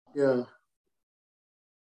Yeah.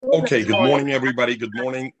 Okay, good morning, everybody. Good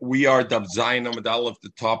morning. We are Daf Zayin Amud Aleph, the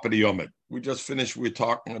top of the Yomid. We just finished. We're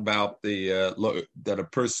talking about the that a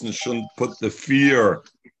person shouldn't put the fear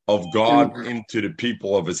of God into the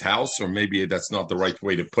people of his house, or maybe that's not the right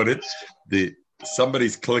way to put it.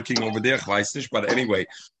 Somebody's clicking over there, but anyway,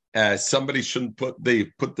 somebody shouldn't put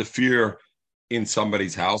the fear in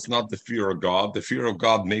somebody's house, not the fear of God. The fear of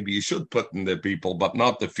God, maybe you should put in the people, but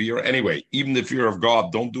not the fear. Anyway, even the fear of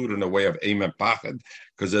God, don't do it in a way of aim and pachad,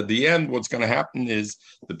 because at the end, what's going to happen is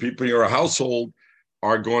the people in your household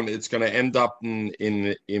it's going to end up in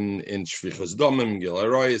shvichas domim,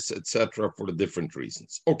 gilaroyis, etc., for the different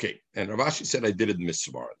reasons. Okay, and Rav Ashi said I did it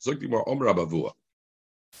misvar. Zok dimar omer abavua.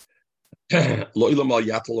 Lo ilam al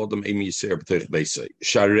yatal odom emi yiser b'teich beisay.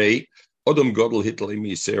 Sharei odom godel hitel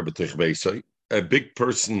emi yiser b'teich beisay. A big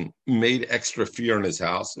person made extra fear in his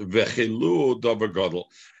house,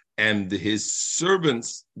 and his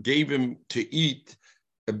servants gave him to eat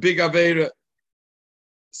a big avera.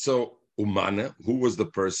 So Umana, who was the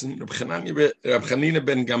person? Rab Chanina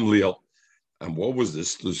ben Gamliel. And what was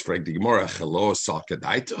this?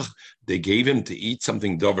 They gave him to eat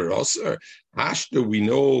something dover osir. Hashta, we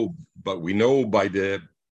know by the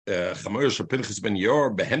Chamer Pinchas ben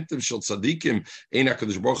Yor, Behentim Shel Tzadikim, Eina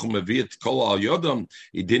Kadosh Baruch Hu Meviet Kol Al Yodam.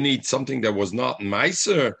 He didn't eat something that was not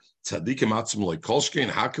Meiser. Tzadikim Atzum Loy Kolshkein.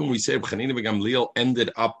 How can we say Chanina ben Gamliel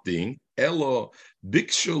ended up being Elo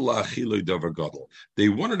Bikshu Lachiloy Dover Gadol? They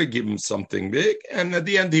wanted to give him something big, and at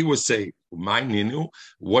the end he was saved. My Ninu,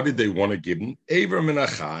 what did they want to give him? Avram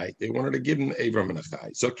Menachai. They wanted to give him Avram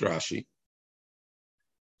Menachai. Zok Rashi.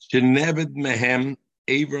 Sheneved Mehem.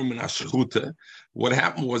 Avram and Ashchuta. What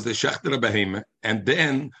happened was the Shechter Behema, and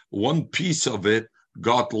then one piece of it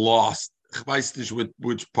got lost. With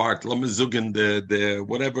which part? Lamazugan, the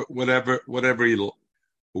whatever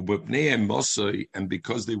and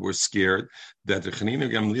because they were scared that the Chanina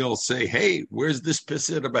Gamliel say, "Hey, where's this piece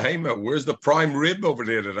of the Behema? Where's the prime rib over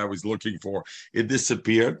there that I was looking for?" It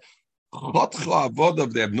disappeared.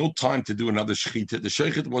 They have no time to do another shechita. The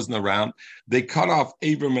shechet wasn't around. They cut off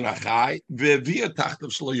Abram and Achai,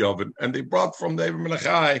 and they brought from the Abram and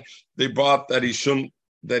Achai. They brought that he shouldn't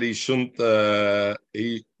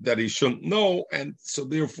know, and so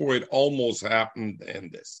therefore it almost happened in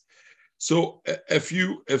this. So a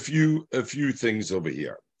few things over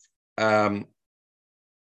here.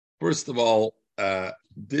 First of all,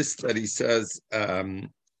 this that he says.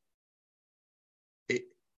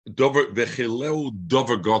 Dover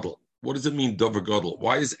Godel. What does it mean, Dover Godel?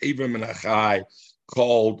 Why is Avram and Achai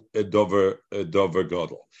called a Dover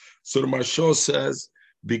Godel? So the Marsha says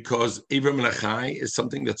because Avram and Achai is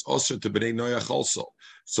something that's also to Bnei Noach also.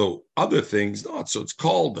 So other things not. So it's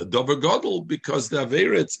called a Dover Godel because the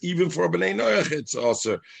Averitz, even for Bnei Noach, it's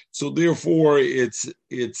also. So therefore, it's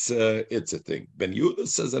a thing. Ben Yehuda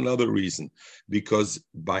says another reason because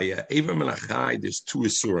by Avram and Achai, there's two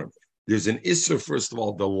isurim. There's an Isser, first of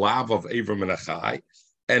all, the lav of Avram and Achai.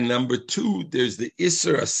 And number two, there's the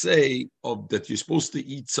Isser Asay of that you're supposed to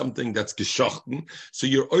eat something that's geschachten. So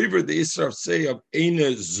you're over the Isser Asay of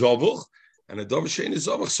Eine Zovuch, and a Dover Shein is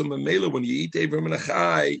Zovuch. So Mamela, when you eat Avram and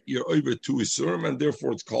Achai, you're over two Isurim, and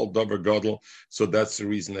therefore it's called Dover Gadol. So that's the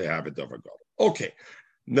reason they have a Dover Gadol. Okay.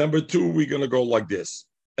 Number two, we're going to go like this.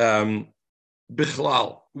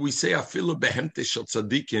 Bichlal, we say afilu behemte shel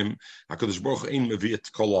tzadikim, HaKadosh Baruch Hu ein mevi et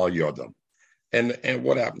kol al yodam. And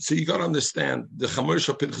what happened? So you got to understand the Chamer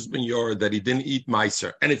Shel Pinchas ben Yor that he didn't eat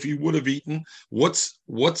meiser, and if he would have eaten, what's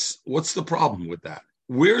the problem with that?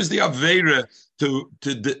 Where's the avera to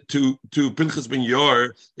Pinchas ben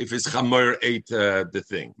Yor if his Chamer ate the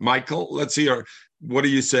thing? Michael, let's hear. What do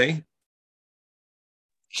you say?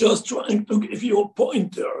 Just trying to give you a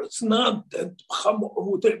pointer. It's not that Chamor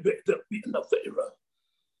would have been in a favor.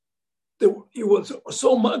 He was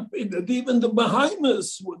so much that even the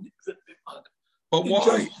Bahamas would even be mad. But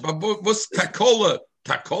why? But what's takola?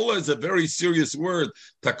 Takola is a very serious word.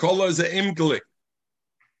 Takola is an imglik.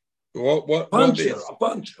 What? Puncher, is? a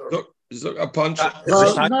puncher. A puncher.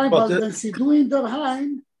 Nein, weil wenn sie du in der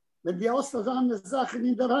Heim, wenn die auszusagen Sachen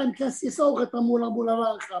in der Heim, kannst du es auch amul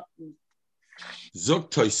herankappen.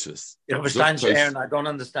 Zog Toisus. I don't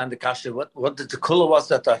understand the kasha. What the kula was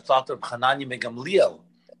that I thought of Hanani Megamliel.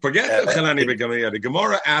 Forget Hanani Begamil. The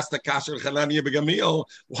Gemara asked the kasha Hanani Begamil.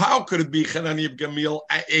 How could it be Hanani Begamil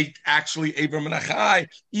ate actually Abram and Achai?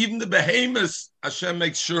 Even the behemoths, Hashem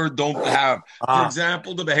makes sure don't have. For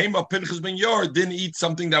example, the behemoth Pinchas ben Yor didn't eat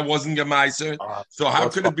something that wasn't gemaiser. So how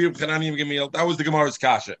could it be Hanani Begamil? That was the Gemara's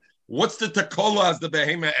kasha. What's the takola as the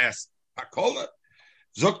behemoth asked? Takola.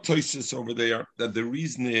 Zok Toisus over there that the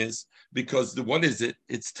reason is because what is it?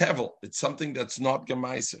 It's tevel. It's something that's not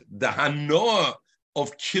gemaisa. The hanoah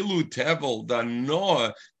of kilu tevel, the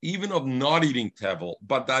hanoah even of not eating tevel,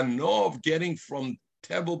 but the hanoah of getting from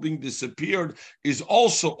tevel being disappeared is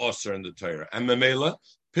also usher in the Torah. And Memela,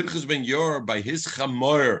 Pinchas ben Yor, by his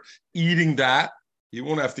chamor eating that, he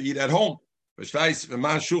won't have to eat at home. Verstehst, wenn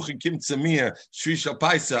man schuchen kommt zu mir, Shvisha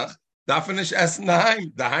Pesach, darf nicht essen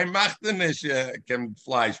daheim. Daheim macht nicht kein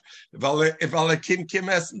Fleisch. Weil Kind kim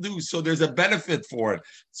essen do. So there's a benefit for it.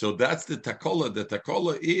 So that's the takola. The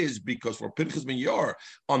takola is because for Pinchas ben Yor,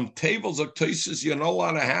 on tables of Tosis, you're not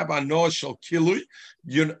allowed to have anoah shel kilui.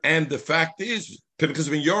 And the fact is, Pinchas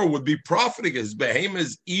ben Yor would be profiting. His behemoth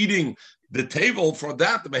is eating the table for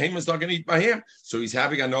that. The behemoth is not going to eat by him. So he's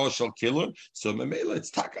having anoah shel kilui. So memela, it's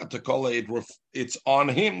taka takola. It's on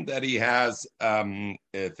him that he has a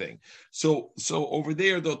thing. So over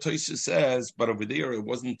there, though, Tosis says, but over there it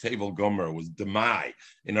wasn't table gomer, it was demai.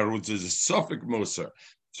 In other words, there's a suffix muser.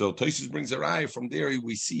 So Tosis brings a raya from there.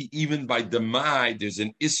 We see even by demai, there's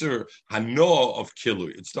an iser hanoah of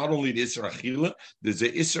kilu. It's not only the iser achila, there's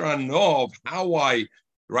an iser hanoah of how I,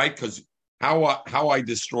 right? Because how I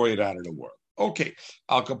destroy it out of the world. Okay,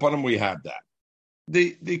 Al Kapanim, we have that.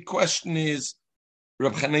 The question is,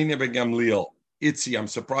 Reb Chananya ben Gamliel, Itzi, I'm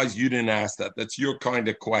surprised you didn't ask that. That's your kind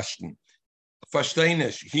of question.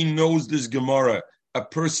 Fashteinish, he knows this Gemara. A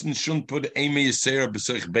person shouldn't put Eimei Yisera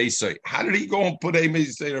b'Seich Beisai. How did he go and put Eimei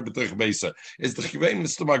Yisera b'Seich Beisai? Is the Chivein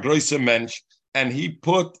Mr. Magroisa Mensch, and he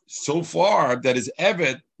put so far that his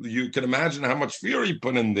Evet, you can imagine how much fear he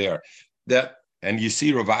put in there. And you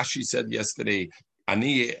see, Rav Ashi said yesterday,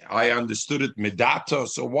 I understood it midata.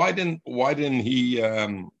 So why didn't he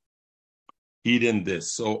eat in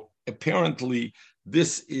this? So apparently,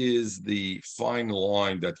 this is the fine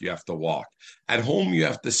line that you have to walk. At home, you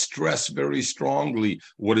have to stress very strongly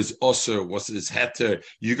what is osir, what is heter.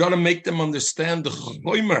 You got to make them understand the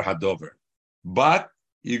choimer hadover, but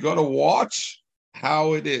you got to watch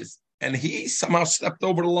how it is. And he somehow stepped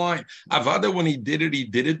over the line. Avada, when he did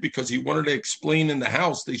it because he wanted to explain in the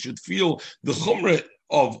house they should feel the chumrah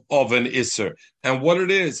of an isser and what it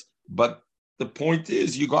is. But the point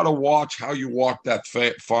is, you got to watch how you walk that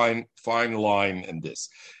fine line in this.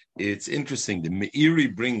 It's interesting. The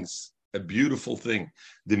Meiri brings a beautiful thing.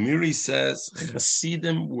 The Meiri says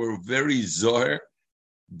Hasidim were very zohar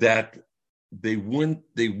that they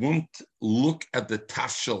wouldn't look at the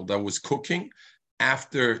tafshel that was cooking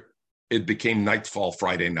after it became nightfall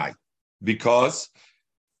Friday night, because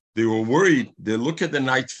they were worried. They look at the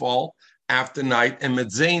nightfall after night, and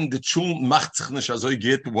medzain the chul macht sich nicht so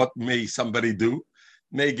get. What may somebody do?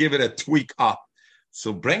 May give it a tweak up.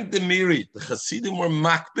 So bring the Miri. The Hasidim were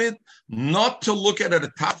makbid not to look at it a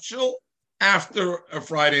tafshel after a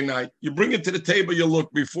Friday night. You bring it to the table, you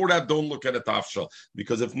look. Before that, don't look at a tafshel,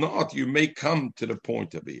 because if not, you may come to the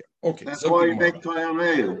point of here. Okay, that's why you make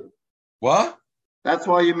toyameil. What? That's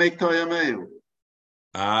why you make toyameil.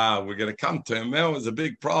 We're going to come to Termel. Is a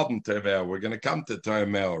big problem, Termel. We're going to come to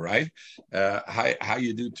Termel, right? How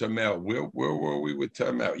you do Termel? Where were we with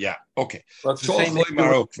Termel? Yeah, okay. Well,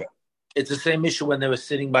 it's the same issue when they were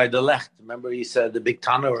sitting by the left. Remember, he said the big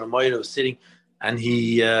Tana or Amoyed was sitting, and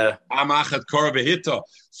he... Amachat Korabehito.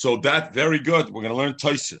 So that, very good. We're going to learn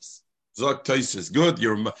Toises. Zok Toises. Good.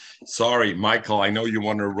 Sorry, Michael, I know you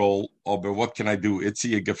want to roll, but what can I do?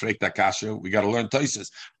 Itzi gefregt akasha. We got to learn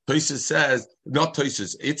Toises. Toises says, not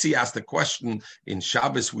Toises. Itzi asked a question in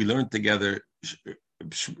Shabbos. We learned together.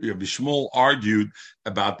 Bishmol argued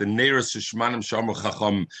about the Neres Shmanim Shamu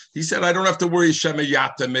Chacham. He said, I don't have to worry,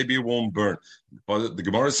 Shemayata, maybe it won't burn. But the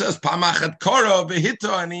Gemara says, Pamachat Kora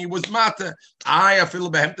Vehita, and he was Mata. I feel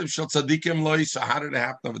behemtem shal tzadikim loy. So how did it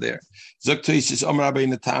happen over there? Zaktoisis Amar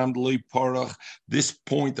Rabbeinu Tam loy porach. This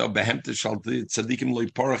point of behemtem shal tzadikim loy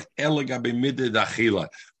porach elagabe mided achila.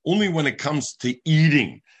 Only when it comes to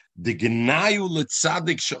eating, the genayu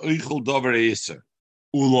letzadik sheoichel dover eser.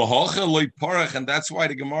 And that's why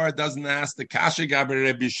the Gemara doesn't ask the Kasha Gaber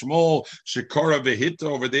Rebbe Shmuel Shekora Vehita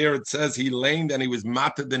over there. It says he lamed and he was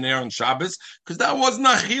mated the air on Shabbos, because that wasn't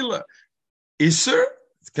Achila. Isser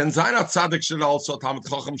can sign out Tzaddik should also Talmud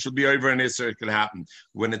Chacham should be over an Isser. It could happen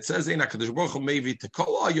when it says in Hakadosh Baruch Hu maybe to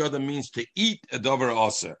call Yoda means to eat a dover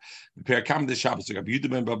Aser. Per Kam de Shabbos. Yudah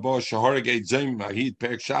ben Babo Shahar Geit Zayim Mahid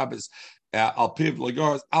Per Shabbos. Alpiv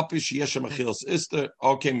Lagars Alpish Yeshem Achilles Ister.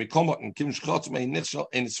 Okay, Mikomot and Kim Shchotz May Nichshel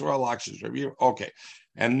and Israel Akshas Review. Okay,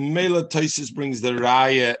 and Mela Taisis brings the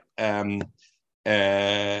Raya.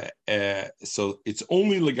 So it's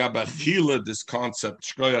only Legabachila, this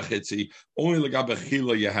concept Shkoyach Hitzi. Only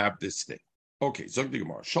Legabachila you have this thing. Okay, Zog the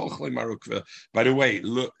Gemara. Shalchle Marukva. By the way,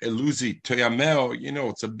 look, Luzi Toyamel. You know,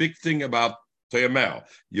 it's a big thing about Toyamel.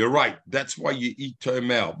 You're right. That's why you eat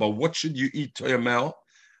toyamel. But what should you eat toyamel?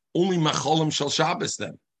 Only macholim shel Shabbos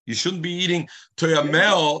then. You shouldn't be eating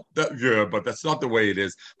toyamel. But that's not the way it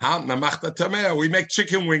is. We make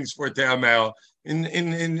chicken wings for toyamel in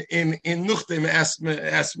Nuchtim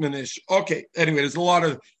Asmanish. Okay. Anyway, there's a lot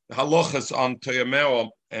of halachas on toyamel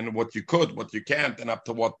and what you could, what you can't, and up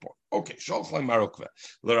to what point. Okay. Sholchlei Marukve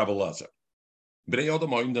l'Rabbi Lazar. B'nei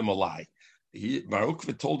Odom oimdem olai.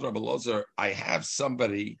 Marukve told Rabbi Lazar, I have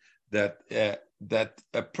somebody that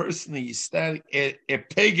a person he's standing a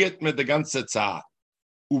peget med the ganze Tzah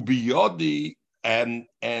ubiyodi and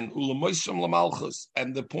ulamoisham lamalchus.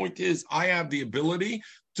 And the point is, I have the ability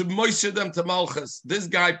to moisture them to malchus. This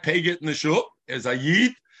guy peget neshut as a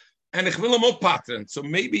yid, and ich will him uppattern. So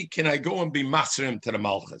maybe can I go and be master him to the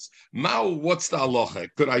malchus? Mao, what's the halacha?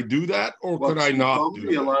 Could I do that or could I not do that?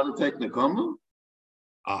 Are you allowed to take Nekoma?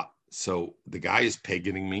 So the guy is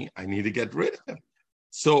paganting me. I need to get rid of him.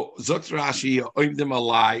 So Zot Rashi, oimdim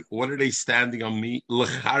alai. What are they standing on me?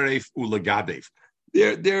 Lecharef ulagadev.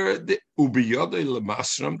 They're ubiyodei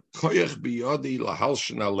lemasram koyach biyodei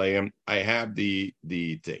lahalshin aleim. I have the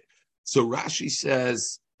thing. So Rashi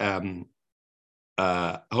says, oimdim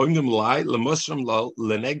alai lemasram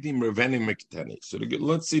lenegdim revenim mekteni. So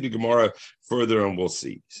let's see the Gemara further, and we'll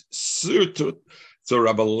see. So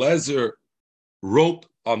Rabbi Lezer wrote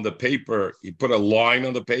on the paper, he put a line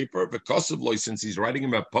on the paper because of loy, since he's writing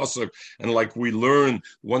him a pasuk, and like we learn,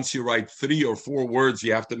 once you write 3 or 4 words,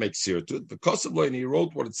 you have to make sirtut. Because of loy, and he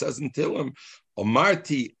wrote what it says in Tillim,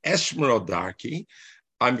 Omarti eshmero darki,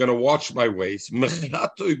 I'm going to watch my ways.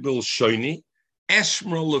 Mechatoi bil shoini,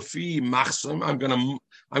 eshmero lefi machsam, I'm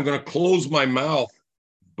going to close my mouth.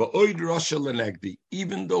 Ba'oid Rasha lenegdi,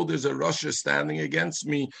 even though there's a Rasha standing against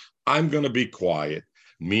me, I'm going to be quiet.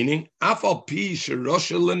 Meaning, afal pi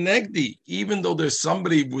shirosha lenegdi, even though there's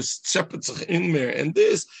somebody who's tzepetzach in there, and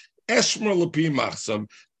this eshmer lepi machsam,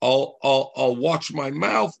 I'll watch my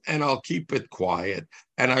mouth and I'll keep it quiet,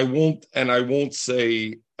 and I won't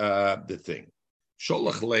say the thing.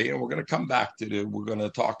 Sholach lei, and we're going to come back to we're going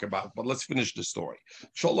to talk about, but let's finish the story.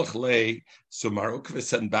 Sholach lei, so Marukve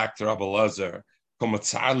sent back to Rabbi Lazar,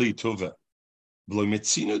 komatzarli tuva. I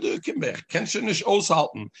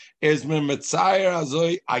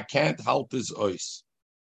can't help his ois.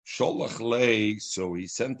 So he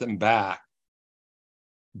sent him back.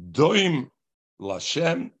 Doim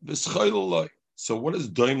Lashem v'schoiloloi. So what does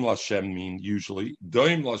Doim Lashem mean usually?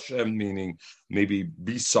 Doim Lashem meaning maybe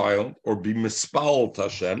be silent or be mispal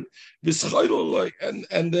Hashem. V'schoiloloi,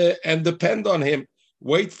 and depend on him.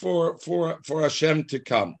 Wait for Hashem to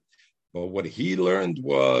come. But what he learned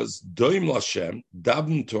was Doim Lashem,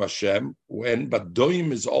 daven to Hashem, but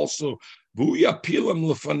Doim is also Vuyapilam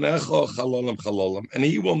lefanecha chalolam chalolam, and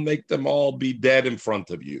he will make them all be dead in front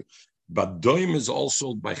of you. But Doim is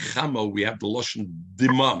also by Chama, we have the Lashon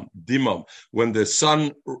dimam, when the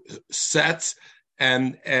sun sets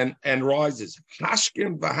and rises.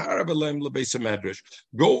 Hashkim v'harav aleim lebeis hamedrash.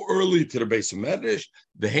 Go early to the base of Medrash.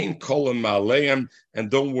 V'hein kolam ma'aleim,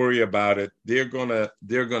 and don't worry about it. They're gonna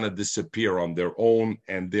disappear on their own,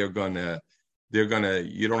 and they're gonna.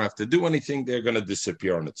 You don't have to do anything. They're gonna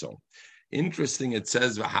disappear on its own. Interesting. It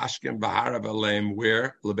says v'hashkim v'harav aleim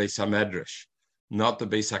where lebeis hamedrash, not the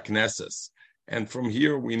beis haknesses. And from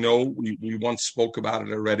here, we know, we once spoke about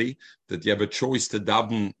it already, that you have a choice to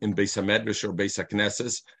daven in Beis HaMedrash or Beis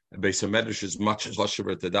HaKnesses. Beis HaMedrash is much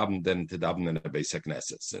chashuver to daven than to daven in a Beis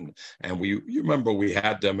HaKnesses. And you remember we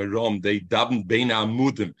had them in Rome, they davened Bein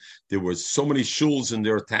HaAmudim. There was so many shuls in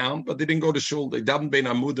their town, but they didn't go to shul. They davened Bein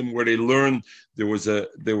HaAmudim where they learned, there was a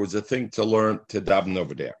thing to learn to daven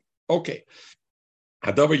over there. Okay.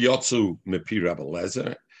 Hadavar Yotzu Mepi Rabbi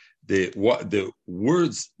Lezer. The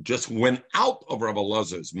words just went out of Rabbi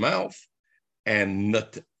Lazar's mouth, and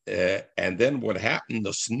then what happened?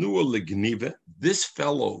 The snua legniva. This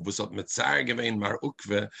fellow was a Metzar Gevein Mar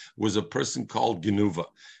Ukve, was a person called Genuva.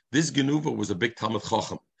 This Genuva was a big Talmid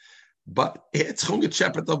Chacham, but it's Chunget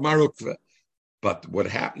Shepherd of Mar Ukve. But what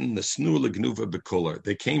happened? The snua legnuva bekuller.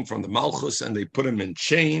 They came from the Malchus and they put him in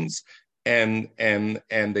chains, and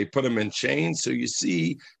they put him in chains. So you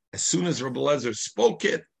see, as soon as Rabbi Lezer spoke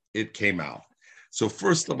it came out. So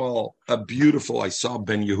first of all, I saw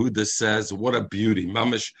Ben Yehuda says, what a beauty.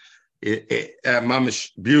 Mamish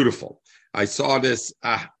beautiful. I saw this.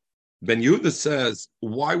 Ben Yehuda says,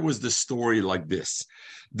 why was the story like this?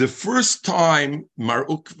 The first time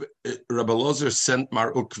Rabbi Lazar sent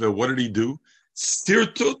Mar Ukve, what did he do?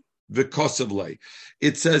 Stirtut v'kosevlei.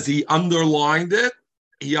 It says he underlined it,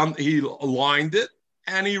 he aligned it,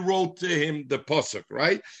 and he wrote to him the pasuk,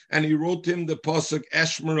 right? And he wrote to him the pasuk,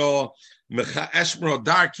 Eshmera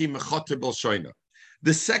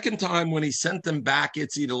The second time when he sent them back,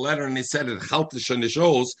 it's the letter and he said it.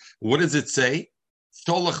 What does it say?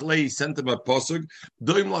 He sent him a posuk.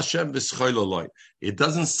 It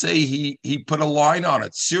doesn't say he put a line on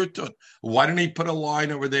it. Why didn't he put a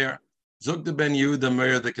line over there? Zog the Ben Yehuda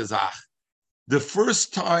Meir the Kazakh. The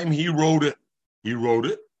first time he wrote it.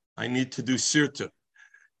 I need to do sirtut.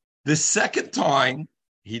 The second time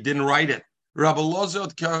he didn't write it. Rabbi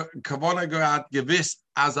Lozot Kavona Goat gewiss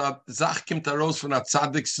as a Sach kimt heraus von a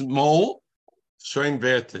Tzadik Smol schön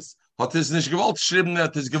wertes. Hat es nicht gewollt schreiben,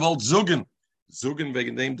 hat es gewollt zogen. Zogen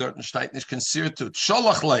wegen dem dort steht nicht konsirtut.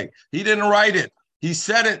 Sholachle. He didn't write it. He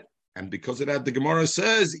said it. And because of that, the Gemara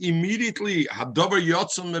says immediately Hadover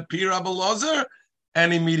Yotzum Mepir Rabbi Lozer,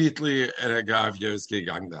 and immediately Gav Yeres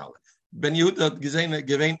gegangen. Ben Yehuda hat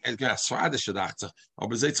gewähnt, Swardische dachte,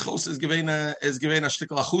 aber seit groß ist gewähnt ein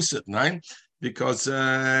Stück Lachuset, nein? Because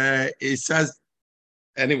it says,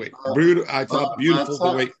 anyway, I thought beautiful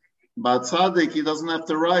the way. But Tzaddik, he doesn't have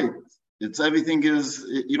to write. Everything is,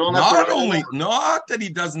 you don't have to write. Not that he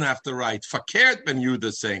doesn't have to write. Fakert Ben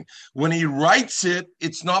Yehuda saying, when he writes it,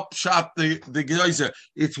 it's not pshat the geyser.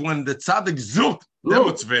 It's when the Tzaddik zut, then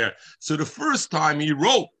what's there. So the first time he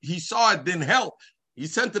wrote, he saw it didn't help. He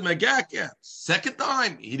sent him a gak. Second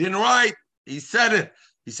time, he didn't write. He said it.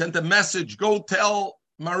 He sent a message. Go tell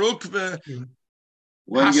Marukve.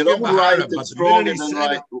 When you don't write, it's stronger than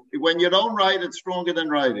writing. When you don't write, it's stronger than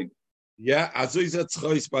writing. Yeah, also is it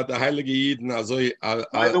by the Heilige Yidden.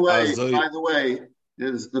 By the way,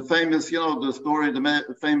 there's the famous, the story, the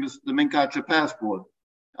Minkacher passport.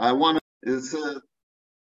 It's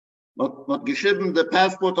what geschrieben, the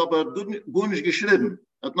passport, aber gut nicht geschrieben.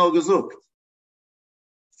 Hat nur gesucht.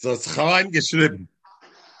 So it's klein geschrieben.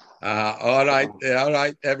 All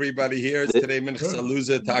right, everybody here is today Minchas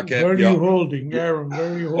Aluza Take. Where are you holding, Aaron?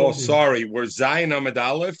 Where are you holding? Oh, sorry, we're Zayin Amid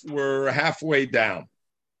Aleph. We're halfway down.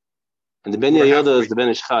 And the Ben Yehuda is the Ben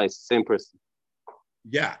Ish Chai, it's the same person.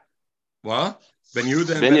 Yeah. What? Ben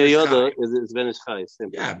Yehuda Ben Yehuda is Ben Ish Chai,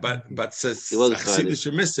 same person. Yeah, but says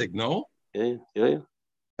Chassidische Mystic, no? Yeah.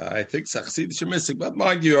 I think Chassidische Mystic, but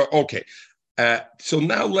mind you, okay. So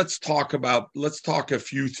now let's talk a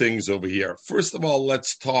few things over here. First of all,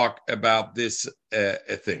 let's talk about this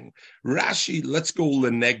thing. Rashi, let's go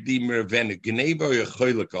lenegdi mervene gneva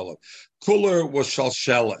yechoylekol. Kuller was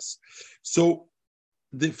shalshelas. So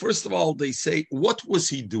first of all, they say, what was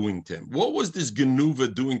he doing to him? What was this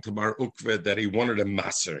genuva doing to Bar Ukve that he wanted to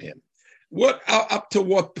master him? What up to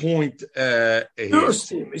what point?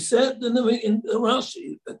 Cursed him. He said in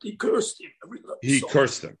Rashi that he cursed him. He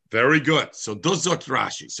cursed him. Very good. So does Zok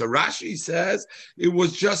Rashi. So Rashi says it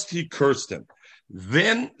was just he cursed him.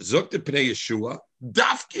 Then Zok the Pnei Yeshua.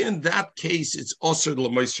 Dafke in that case, it's Osir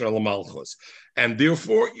l'Moisra l'Malchus, and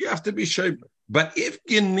therefore you have to be shaper. But if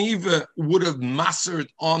Geneva would have mastered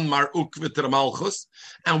on Mar Ukve to the Malchus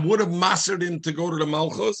and would have mastered him to go to the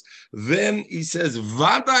Malchus, then he says,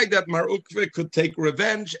 Vadai that Mar Ukve could take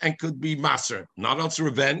revenge and could be mastered. Not also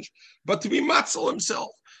revenge, but to be Matzel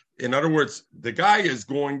himself. In other words, this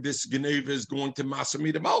Geneva is going to master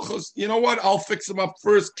me to Malchus. You know what? I'll fix him up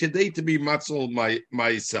first, Kedei to be Matzel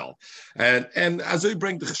myself. And as I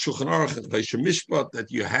bring the Shulchan Aruch and Choshen Mishpat,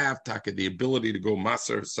 that you have Taka the ability to go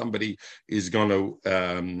master somebody is going to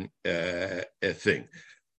thing.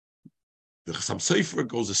 The Chassam Sofer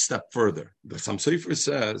goes a step further. The Chassam Sofer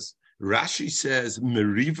says, Rashi says,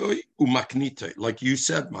 Merivoi umaknitoi, like you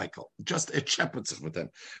said, Michael, just a shepherd's with them.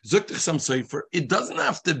 It doesn't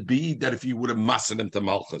have to be that if you would have mastered him to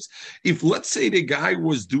Malchus. If, let's say, the guy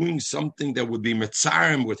was doing something that would be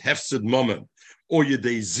Metzarim with Hefsed Moment, or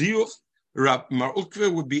Yedei Ziyuch, Mar Ukve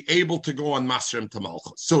would be able to go on master him to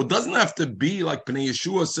Malchus. So it doesn't have to be like Pnei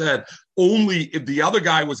Yeshua said, only if the other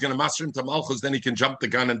guy was going to master him to Malchus, then he can jump the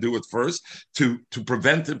gun and do it first to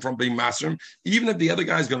prevent him from being master him. Even if the other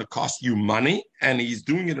guy is going to cost you money and he's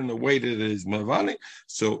doing it in a way that is mavani.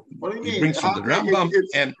 So what do you he mean? brings from the Rambam.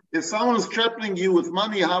 And if someone's tripling you with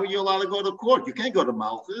money, how are you allowed to go to court? You can't go to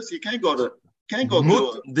Malchus. You can't go to.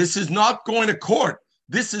 This is not going to court.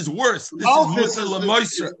 This is worse. This is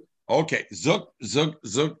Musa. Okay, Zuk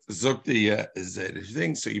the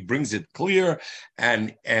thing. So he brings it clear,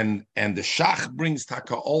 and the Shach brings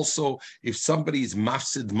Taka also. If somebody is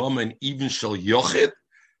mafsid mama even shall yochid,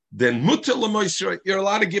 then mutter l'moisra, you're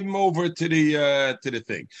allowed to give him over to the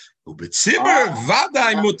thing. Ubetzibur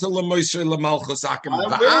vaday mutter l'moisra l'malchus akim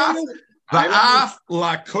va'af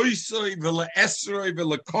la'koisoi v'la'esroi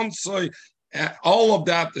v'la'konsoi. All of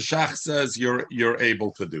that, the Shach says you're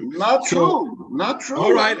able to do. Not true. Not true.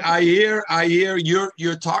 All right, I hear.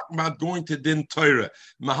 You're talking about going to Din Torah.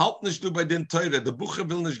 Mahalt nicht du bei Din Torah. The Bucher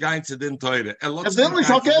will nicht gehen to Din Torah.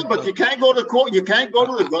 Okay, but you can't go to court. You can't go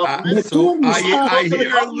to the government. So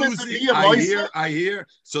I hear.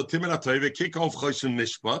 So Timon Torah kick off Choshen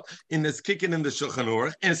Mishpat, and it's kicking in the Shulchan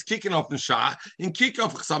Aruch, and it's kicking off the Shah, and kick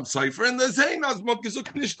off some cipher, and they're saying as Mot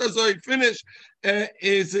Gesuk nicht so finish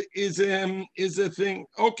is a thing.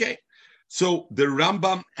 Okay. So the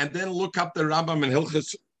Rambam, and then look up the Rambam in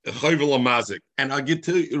Hilchos Chayvel Amazik, and I'll get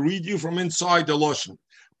to read you from inside the Loshen.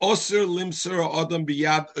 Oser limser adam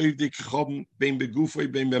biyad oivdik chobn bein begufay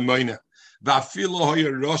bein bemoina. Va'afilo hoya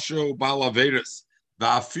rosho balaveris.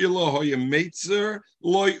 Va'afilo hoya meitzer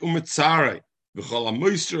loy umetzarei. V'chol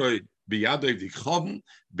amoisroi biyad oivdik chobn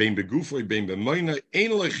bein begufay bein bemoina.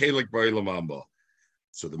 Ein loy chelik ba'olam haba.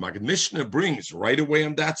 So the Maggid Mishnah brings right away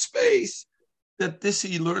in that space that this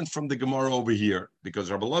he learned from the Gemara over here, because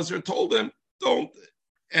Rabbi Lazar told him, don't,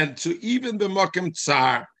 and to even the Makam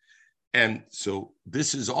Tsar. And so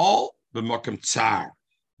this is all the Makam Tsar.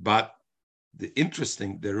 But the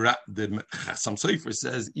interesting, the Chassam Sofer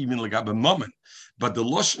says, even Lagab Moment, but the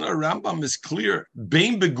Lashon Rambam is clear.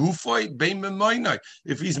 Bein begufoi, bein bemoinai.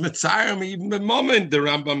 If he's Mitzayim, even the moment, the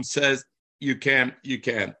Rambam says, you can.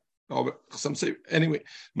 Some say, anyway,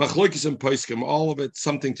 Machlokes and Poskim, all of it,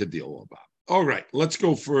 something to deal about. All right, let's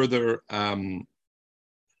go further. In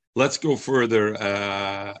the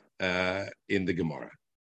Gemara.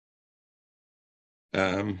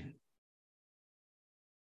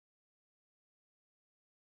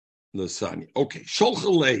 Lasani. Okay,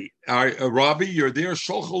 Sholchalei. Rabbi, you're there.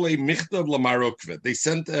 Sholchalei Michtav LaMarukve. They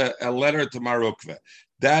sent a letter to Marukve.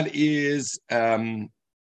 That is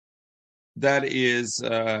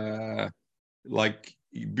like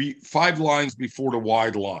 5 lines before the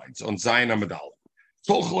wide lines on Zayin Amadal.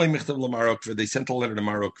 They sent a letter to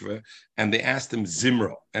Marukve and they asked him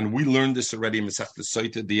Zimra. And we learned this already in Masechta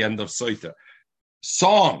Soita, the end of Soita.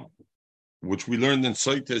 Song, which we learned in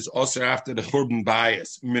Soita, is Osir after the Churban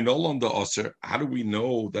Bias. Minol the Osir. How do we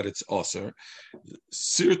know that it's Osir?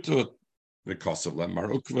 Sirtut V'Kosavle.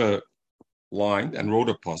 Marukve lined and wrote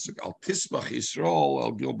a pasuk. Al Tisbach Yisrael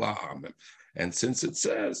Al Gilba Amim. And since it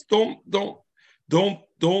says, don't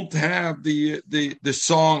have the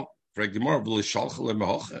song. Why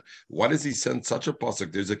does he send such a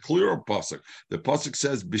pasuk? There's a clearer pasuk. The pasuk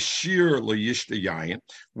says, "B'shir le'yishta yayin."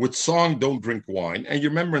 With song, don't drink wine. And you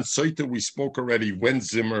remember in Soita we spoke already when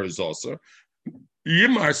Zimmer is also.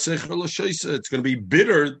 Yimar secher l'shoisa. It's going to be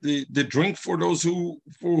bitter. The drink for those who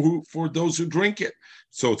drink it.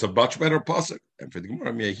 So it's a much better pasuk. And for the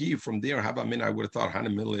Gemara Mehi, from there, I would have thought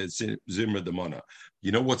Hanamila is Zimmer demona.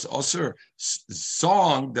 You know what's also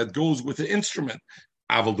song that goes with the instrument.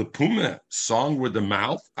 Aval the Puma, song with the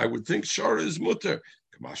mouth, I would think Shara is mutter.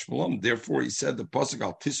 Therefore, he said the pasuk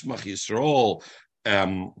al Tismach Yisrael,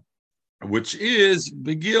 which is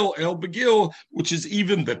Begil El Begil, which is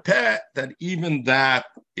even the pet, that even that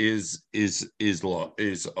is law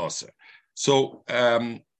is also. So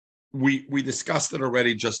we discussed it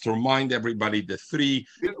already. Just to remind everybody, the 3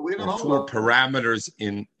 or 4 parameters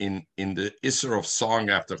in the Isser of song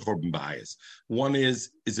after Churban Bayis. One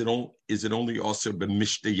is it only also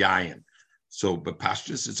b'mishta yayin? So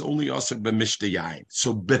b'pashtus, it's also b'mishta yayin.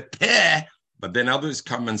 So b'peh, but then others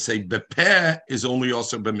come and say b'peh is only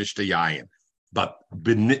also b'mishta yayin. But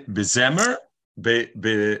b'zemer,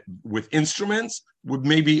 with instruments, would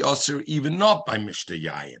maybe also even not by mishta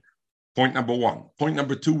yayin. Point number 1. Point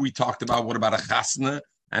number 2, we talked about what about a chasna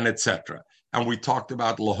and etc. And we talked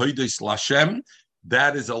about lahoidis lashem,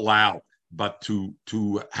 that is allowed. But to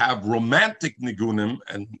have romantic nigunim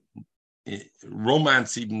and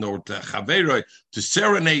romance, even though to chaveroi, to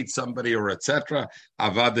serenade somebody or etc.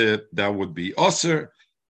 Avade, that would be osir.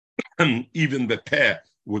 Even the peh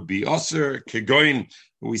would be osir. Kegoin,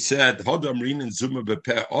 we said hodam rin and zuma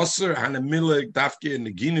bepeh osir hanamilig dafke and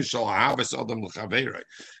neginu shal haves adam l'chaveroi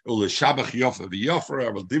ule shabach yofa v'yofer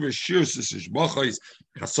aval divrei shirus ishbachos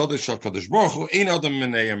chasodah shal kadosh baruch hu ein adam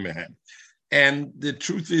menayim mehem. And the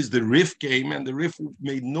truth is, the Rif came, and the Rif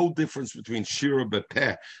made no difference between Shira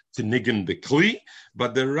Bepeh to Nigan Bekli,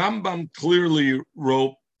 but the Rambam clearly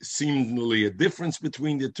wrote seemingly a difference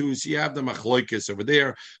between the two. So you have the Machloikis over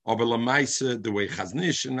there, Abel Maisa, the way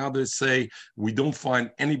Chaznish and others say, we don't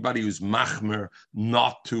find anybody who's Machmer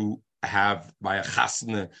not to have by a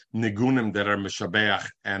Chasna Nigunim that are Meshabeach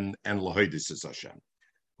and Lahoidis is Hashem.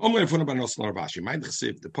 The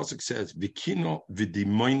pasuk says Vikino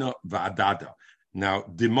v'dimoina v'adada. Now,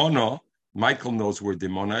 dimona, Michael knows where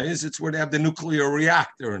dimona is. It's where they have the nuclear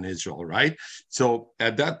reactor in Israel, right? So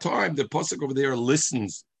at that time, the pasuk over there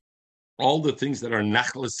listens all the things that are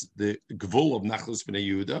Nachlas, the Gvul of Nachlas Bnei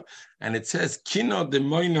Yehuda, and it says Kina de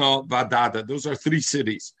Moina Vadada. Those are 3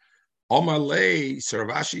 cities. Omalei, Sir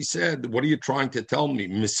Rashi said, what are you trying to tell me?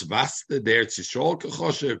 Misvaste der Tzishol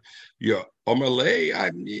Kachoshev.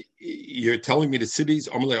 Omalei, you're telling me the cities.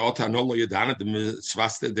 Omalei Otanolo Yadana, the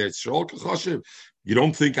Misvaste der Tzishol Kachoshev. You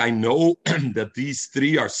don't think I know that these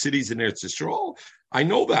 3 are cities in Eretz Yisrael? I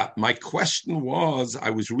know that. My question was,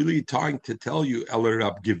 I was really trying to tell you, El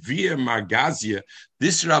Rav Gevia Margazia,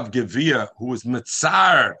 this Rav Gevia, who was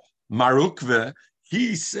Mitzar Marukve,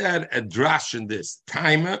 he said a drash in this.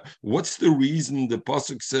 Timer, what's the reason the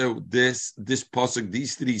pasuk said this pasuk,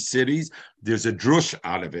 these 3 cities? There's a drush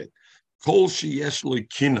out of it. Kol sheyesh lo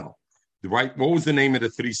kina. Right? What was the name of the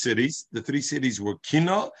 3 cities? The 3 cities were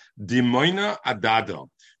Kina, Dimoina, Adada.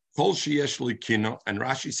 Kol sheyesh lo kina, and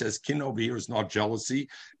Rashi says kina over here is not jealousy,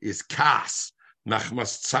 is kas.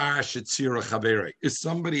 Nachmas tsar shetzira chaveri. If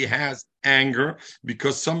somebody has anger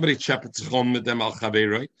because somebody chapetzichon with them al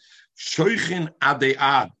chaveri, shoichin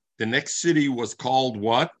adead. The next city was called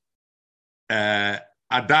what?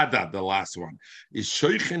 Adada, the last one. Is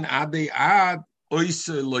shoichin adead.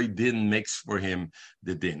 Din makes for him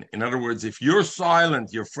the din. In other words, if you're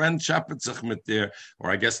silent, your friend chapetzich mit there,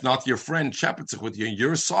 or I guess not your friend chapetzich with you,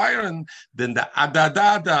 you're silent, then the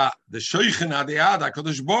adadada, the shoichin adada,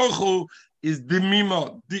 Kadosh Baruch Hu is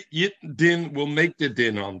dimima. Din will make the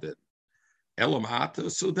din on it. Elam ata.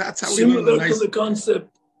 So that's how we learn similar to the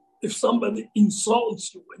concept. If somebody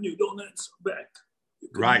insults you and you don't answer back,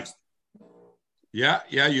 right? Yeah,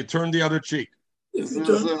 you turn the other cheek. If you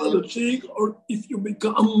turn the other cheek, or if you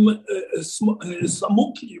become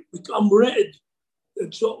samuki, you become red,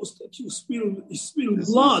 that shows that you spill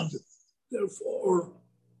blood. Therefore,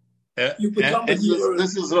 you become this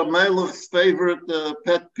is Ramelov's favorite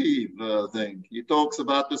pet peeve thing. He talks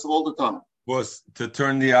about this all the time. Was to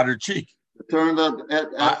turn the other cheek. To turn that.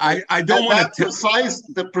 I don't want to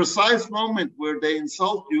the precise moment where they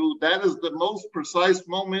insult you. That is the most precise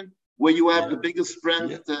moment where you have the biggest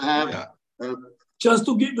strength to have. Just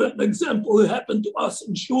to give an example, it happened to us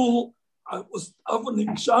in shul. I was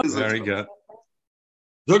davening Shabbos. Very good.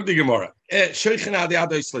 Look the Gemara. If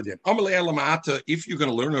you're going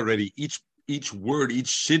to learn already each word,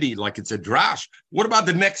 each city, like it's a drash, what about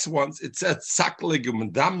the next ones? It says Sakleg,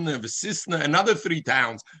 Damne, Vesisna, another 3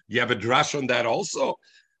 towns. You have a drash on that also?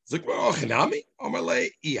 Had this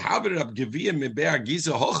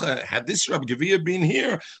Rab Gevia been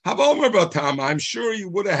here, I'm sure he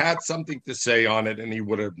would have had something to say on it, and he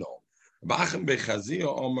would have known.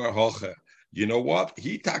 You know what?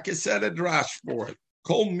 He said a drash for it.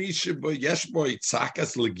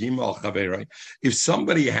 If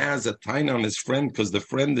somebody has a tain on his friend because the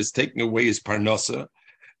friend is taking away his parnasa,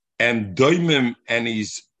 and doimim and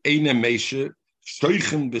he's einemeshe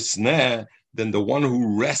shoichem besneh, then the one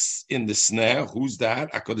who rests in the snare, who's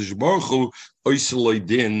that? HaKadosh Baruch Hu, Oiseloi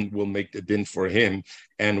Din, will make the din for him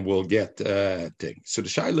and will get thing. So the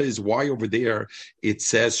shaila is why over there it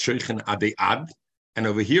says Shoichen Adead, and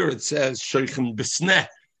over here it says Shoichen Besneh,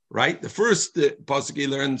 right? The first pasuk you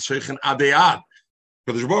learn Shoichen Adead.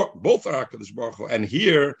 Both are HaKadosh Baruch Hu, and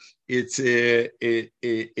here it's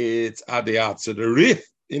Adead. So the Rif,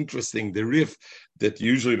 interesting, the Rif that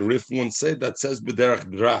usually the Rif won't say, that says B'derech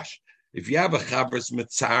Drash. If you have a chabras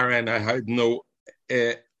mitzara and I had no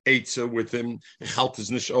eitzah with him, that's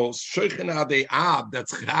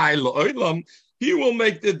chai, he will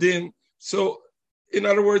make the din. So, in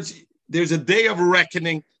other words, there's a day of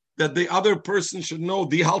reckoning that the other person should know.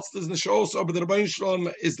 The halstas nishos, but the Rabbein Shalom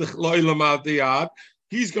is the chloilam adiyad.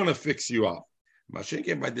 He's going to fix you up.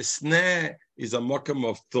 Mashenke by the snare is a makam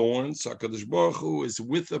of thorns. HaKadosh Baruch Hu is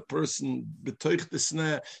with a person betoich the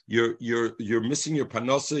snare. You're missing your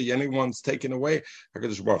panosa. Anyone's taken away.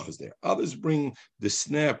 HaKadosh Baruch Hu is there. Others bring the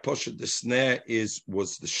snare. Pusha. The snare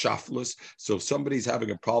was the shaflus. So if somebody's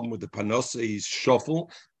having a problem with the panosa, he's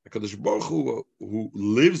shuffle. HaKadosh Baruch Hu, who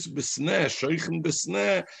lives b'sneh, shoichem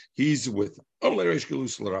b'sneh, he's with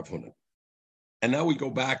him. And now we go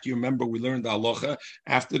back. You remember we learned the halacha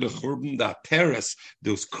after the churban, the teres,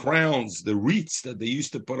 those crowns, the wreaths that they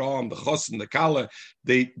used to put on, the chos and the kala,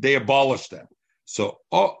 they abolished them. So,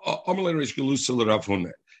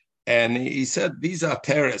 and he said, these are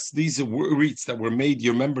teres, these are wreaths that were made.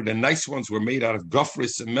 You remember the nice ones were made out of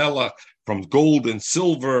gofris and melach, from gold and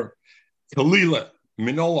silver, kalila.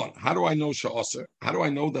 Minolan. How do I know sha'aser? How do I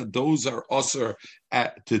know that those are aser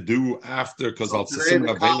to do after? Because I'll say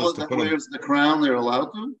the collars that wears the crown, they're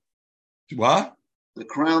allowed to. What? The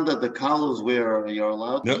crown that the collars wear, you're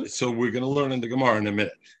allowed to. No, so we're going to learn in the Gemara in a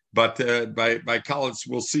minute. But by college,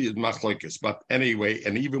 we'll see it machlokes. But anyway,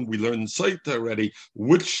 and even we learned in Saita already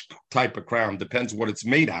which type of crown depends what it's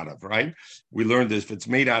made out of, right? We learned this if it's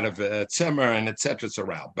made out of tzemer and etc. It's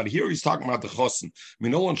around. But here he's talking about the chosin.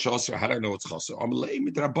 Minol and shasser. How do I know it's chosin? Amalei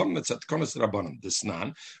midrabanan. It's at konas drabanan. The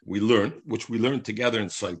snan we learned, which we learned together in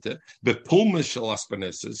Saita. The pulma shel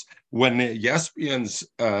aspanesis when Yaspians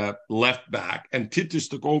left back and Titus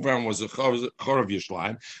took over and was a chor of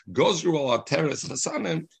Yishleim. Gozru al teres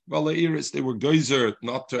chasanim. Valairis, they were geyser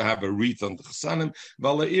not to have a wreath on the chasanim.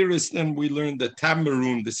 Valairis, then we learned the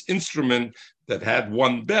tambourine, this instrument that had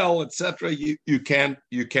one bell, etc. You can't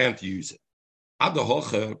use it.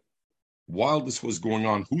 Adahocha, while this was going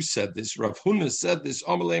on, who said this? Rav Huna said this.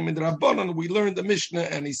 Amalei min Rabbanan. We learned the Mishnah,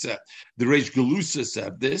 and he said the Reish Galusa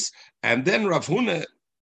said this, and then Rav Huna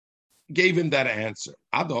gave him that answer.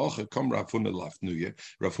 Adahocha, come Rav Huna lafnuya.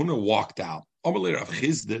 Rav Huna walked out. Amalei Rav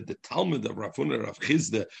Chizda, the Talmud of Rav Huna, Rav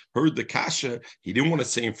Chizda, heard the kasha. He didn't want to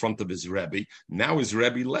say in front of his Rebbe. Now his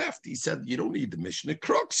Rebbe left. He said, you don't need the Mishnah.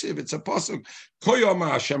 Crux, if it's a pasuk.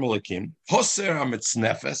 Koyama Hashem Elokim, Hoser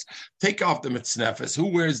HaMitznefes, take off the Mitznefes.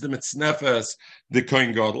 Who wears the Mitznefes? The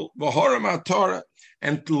Kohen Gadol. V'horam HaTorah.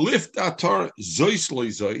 And to lift that Torah, zois loy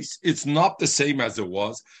zois, it's not the same as it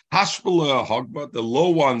was. Hashpala hagba, the low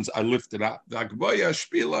ones I lifted up. The agbaya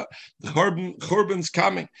shpila, the churban's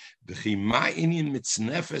coming. The chima inian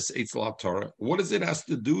mitznefes eitz Torah. What does it has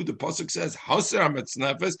to do? The pasuk says haser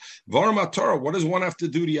mitznefes varma Torah. What does one have to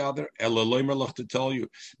do the other? Elaloi melach to tell you.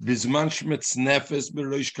 Bizman mitznefes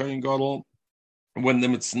berosh kohen gadol. When the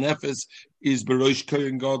mitznefes is berosh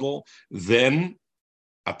kohen gadol, then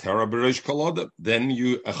Atara b'reish kol. Then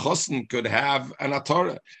a chosin could have an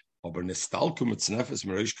atara. Aber nistalku mitznefes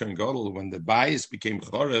b'reish kohen gadol. When the bias became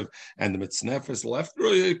chorev and the mitznefes left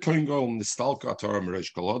kohen gadol nistalku atara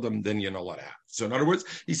b'reish kol. Then you know what happened. So in other words,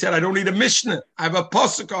 he said, I don't need a mishnah. I have a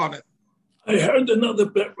pasuk on it. I heard another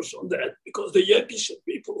purpose on that because the Yekish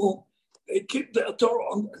people they keep the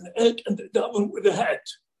atara on an egg and they daven with a hat.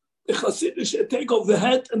 The Hasidish they take off the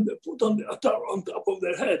hat and they put on the atara on top of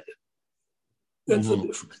their head. That's the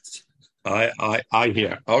difference. I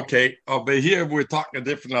hear. Okay. Over here, we're talking a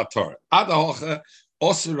different Torah. Adahocha,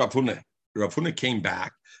 also Rav Huna came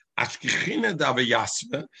back. Ashkechina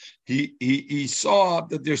davayasva. He saw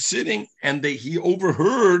that they're sitting and he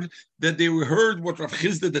overheard that they heard what Rav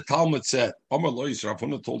Chizda the Talmud said. Amar Lois, Rav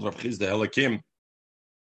Huna told Rav Chizda, Elakim,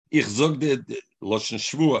 ich zog the Loshen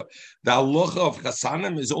Shvua. The halacha of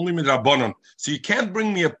Chasanim is only mit Rabbanon. So you can't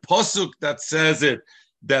bring me a pasuk that says it.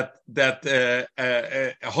 That Hoser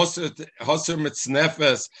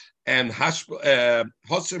Mitznefes and Hoser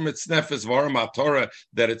Mitznefes Varam Torah,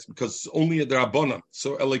 that it's because it's only a Drabanan.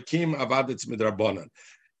 So Elikim Avaditz Midrabanan.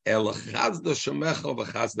 But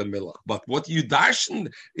what you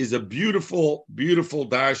darshan is a beautiful, beautiful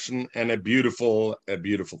darshan and a beautiful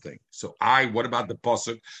thing. So what about the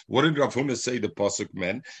pasuk? What did Rav Huna say the pasuk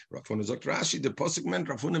meant? Rav Huna Zok Rashi, the pasuk meant,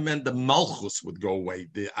 Rav Huna meant the malchus would go away.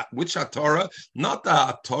 Which Torah? Not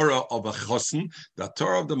the Torah of a chosin, the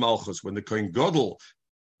Torah of the malchus. When the Kohen Gadol,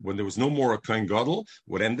 when there was no more a Kohen Gadol,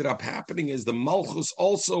 what ended up happening is the malchus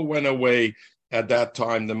also went away. At that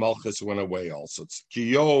time, the Malchus went away also.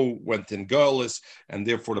 Kiyo went in Golis, and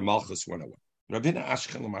therefore the Malchus went away. Ravina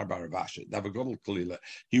Ashkel Amar Baravasha, Davagodol Kalila.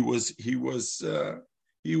 He was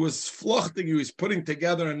fluchting. He was putting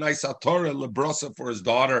together a nice Torah lebrosa for his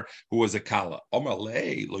daughter, who was a Kala.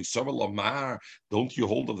 Omalei loisava lomar. Don't you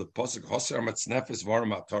hold of the pasuk Hoser Mitznefes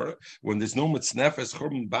Varam Torah? When there's no Mitznefes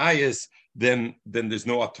Churban Bias, then there's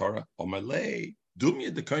no Torah. Omalei.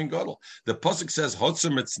 Dumya the Kohen Gadol. The pasuk says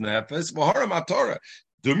Hotzer Mitznefes V'Haram HaTorah.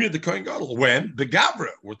 Dumya the Kohen Gadol. When the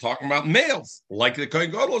Gavra, we're talking about males, like the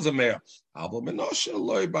Kohen Gadol is a male. Abel Menosha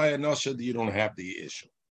loy by Anosha. You don't have the issue.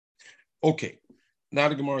 Okay. Now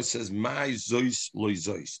the Gemara says My Zois loy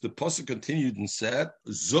Zois. The pasuk continued and said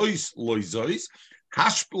Zois loy Zois.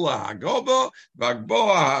 Hashpla Hagoba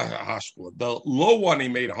Vagboa Hashpla. The low one he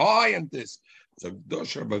made high, and this. So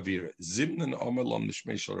Dosher Bavira Zimnan Omelom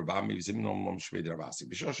Nishmeshal Rabami Zimnan Omelom Shvei Ravasi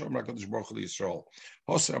Bishosha Omar Kadosh Baruch Hu Yisrael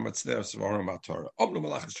Hoser Amatznev Svaram HaTorah Omlu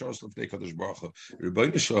Malach Shos Lefnei Kadosh Baruch Hu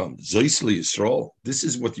Rebbeinu Shalom Zoisli Yisrael. This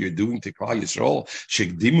is what you're doing to Klal Yisrael.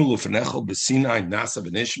 Shekdimu Lufnechol B'Sinai Nasa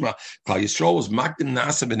B'Nishma. Klal Yisrael was Makdim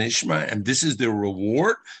Nasa B'Nishma, and this is the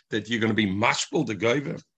reward that you're going to be mashpul the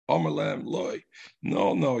Gaiva.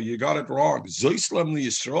 No, you got it wrong. Zois Lem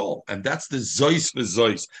Yisrael, and that's the Zois for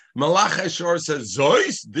Zois. Malach Hashor says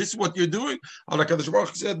Zois. This is what you're doing. And HaKadosh Baruch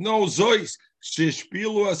Hu said no Zois.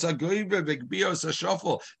 Sheshpilu as Agoiva v'Gbio as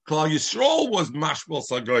Hashafel. Klal Yisrael was mashpul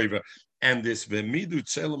Sagoiva. And this v'midu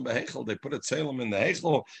tzelem behechel, they put a tzelem in the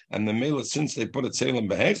hechel, and the mela, since they put a tzelem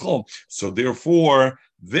behechel, so therefore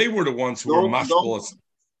they were the ones who were mashkos.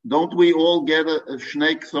 Don't we all get a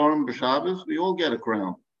shnei ksorim b'Shabbos? We all get a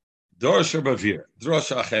crown. Drosha bavir,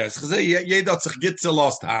 drosha acheres. Jeder hat sich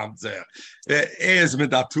gitzelost haben, sehr. Is mit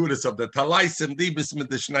der Tourist of the Talaisim, die bis mit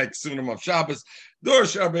der Shnei ksunim auf Shabbos.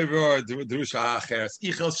 Drosha bavir, drosha acheres.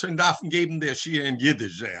 Ich will schon davon geben, der Schir in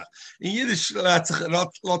Jiddisch, sehr. In Jiddisch lässt sich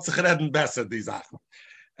reden besser, die Sachen.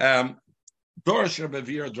 Drosha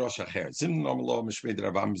bavir, drosha acheres. Zim nomalo, mishmei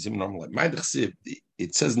drabam, zim nomalo. Meidach siv,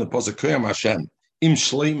 it says in the Pasuk, Koyam Hashem, im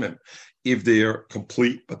shleimim, if they are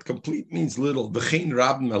complete, but complete means little. V'chein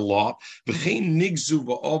rabim a lot, v'chein nigzu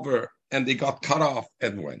v'over, and they got cut off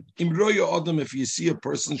and went. Im roya adam, if you see a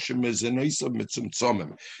person shemezenoisa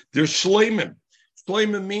mitzumtzomim, they're shleimim.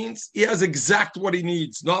 Shleimim means he has exact what he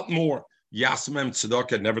needs, not more. Yasmem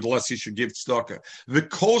tzedakah, nevertheless he should give tzedakah.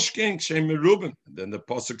 V'kolshken kshem merubim. Then the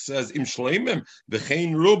pasuk says im shleimim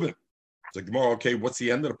v'chein rubim. So Gemara, okay, what's the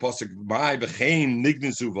end of the pasuk? My v'chein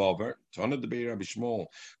nignezu v'over. Tana de Beir Rabbi Shmuel.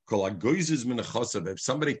 If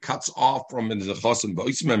somebody cuts off from the chasim,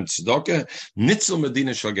 nitzel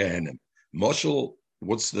medina shel gehenim. Moshel,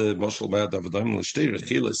 what's the moshel about Avodim l'shtei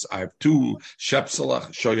rechilas? I have two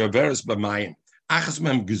shepselach shoyaveres b'mayim. Achas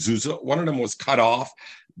mem gezuza. One of them was cut off.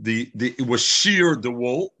 It was sheared the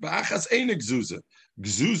wool. But achas ein gezuza.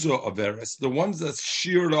 Gezuza averes. The ones that's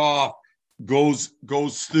sheared off goes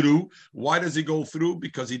through. Why does he go through?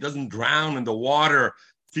 Because he doesn't drown in the water,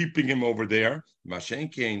 keeping him over there. The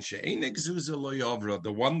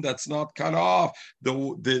one that's not cut off,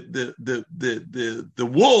 the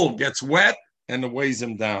wool gets wet and it weighs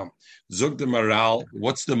him down. Zug de Maral,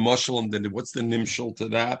 what's the mushal and then what's the nimshal to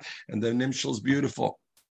that? And the nimshal is beautiful.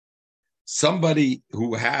 Somebody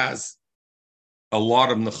who has a lot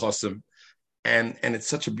of nechasim, and it's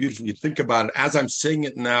such a beautiful, you think about it, as I'm saying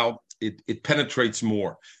it now, it penetrates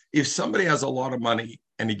more. If somebody has a lot of money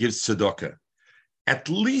and he gives tzedakah, at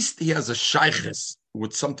least he has a shaykhis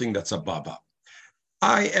with something that's a baba.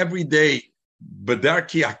 Every day,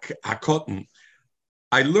 Badarki Hakotten,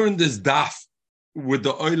 I learn this daf with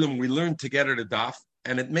the oilim. We learn together the daf,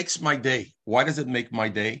 and it makes my day. Why does it make my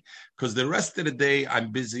day? Because the rest of the day,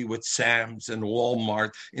 I'm busy with Sam's and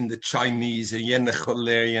Walmart, in the Chinese, and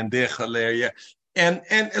Yenechaleria and Dechaleria. And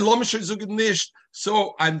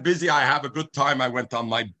so I'm busy. I have a good time. I went on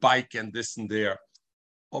my bike and this and there.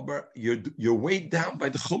 Aber you're weighed down by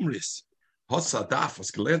the chumris. Hosadaf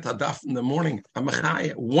was gelernt hadaf in the morning.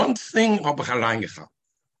 One thing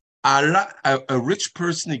a rich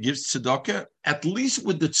person, he gives tzedakah. At least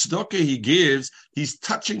with the tzedakah he gives, he's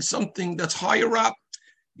touching something that's higher up.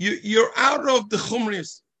 You're out of the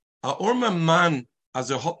chumris. A orma man,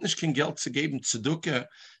 as a hotnish can geld zu geben tzedakah,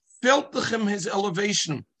 felt him his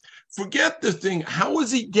elevation. Forget the thing. How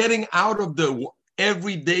is he getting out of the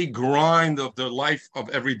everyday grind of the life of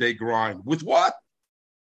everyday grind? With what?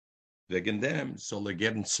 Wegen dem soll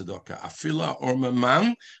geben tzedakah. Afila or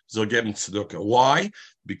man soll geben tzedakah. Why?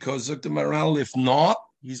 Because of the moral. If not,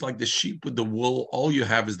 he's like the sheep with the wool. All you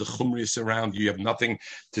have is the chumris around you. You have nothing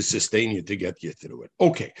to sustain you to get you through it.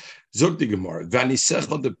 Okay. Zog the Gemara.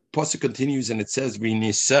 V'nisechel. The pasuk continues and it says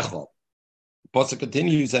v'nisechel. Pasuk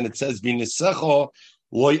continues and it says v'nisechel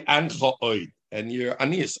loy ancha oid. And you're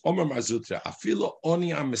anis omer mazutra. Afilo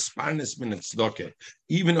oni am mispanis min tzedakah.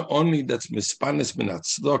 Even oni that's mispanis min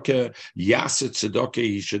tzedakah, yaset tzedakah,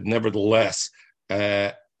 he should nevertheless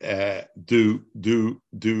do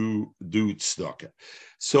tzedakah.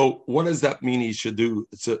 So what does that mean? He should do.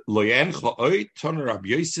 It's a loyen cha'oid toner Rab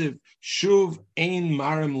Yosef shuv ein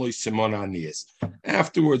marim loy simon anias.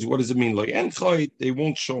 Afterwards, what does it mean? Loyen cha'oid, they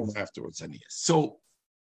won't show him afterwards anias. So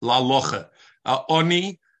la locha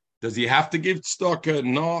oni. Does he have to give tzedakah?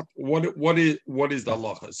 Not. What is the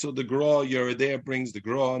halacha? So the Gra Yeridea brings the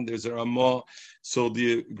Gra, and there's a Ramah. So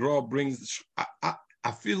the Gra brings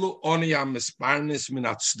afilu oniamisparnis min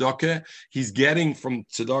tzedakah. He's getting from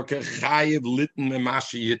tzedakah chayiv litten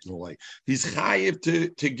memashi yitnolay. He's chayiv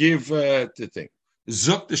to give the thing.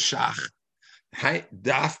 Zuk the shach.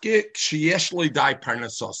 Dafke kshiyesh loy dai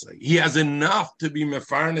parnasosay. He has enough to be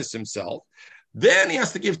mefarnis himself. Then he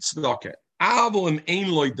has to give tzedakah. If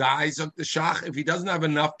he doesn't have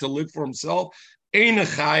enough to live for himself, he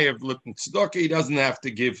doesn't have to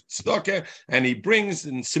give tzedakah, and he brings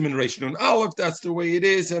in Siman Reish Nun Aleph. That's the way it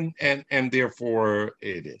is, and therefore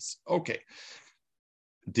it is okay.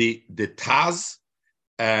 The Taz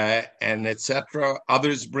and etc.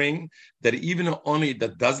 Others bring that even an oni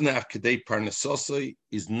that doesn't have kedei parnasosai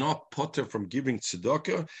is not potter from giving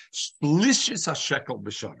tzedakah. Shlishis hashekel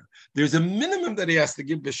b'shana. There's a minimum that he has to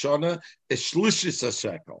give b'shana, a shlishis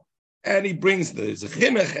hashekel. And he brings the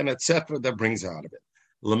chinuch and etc. that brings out of it.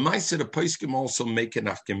 Lemaisa, the poskim also make an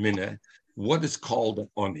afgemina, what is called an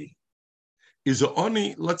oni. Is an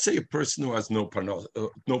oni, let's say a person who has no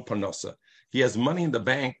parnasa. He has money in the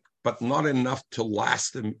bank, but not enough to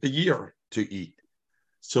last him a year to eat.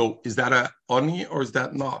 So is that a oni or is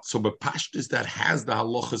that not? So the pashtus that has the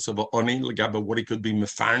halachas of a oni, legaba what he could be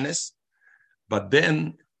mefarnes, but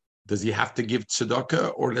then does he have to give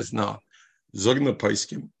tzedakah or does not? Zogim the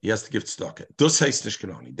poskim, he has to give tzedakah. Das heißt nicht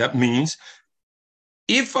kanoni. That means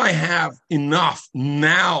if I have enough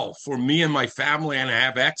now for me and my family and I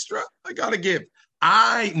have extra, I got to give.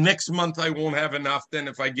 Next month I won't have enough. Then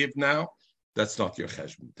if I give now, that's not your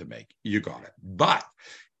cheshbon to make. You got it. But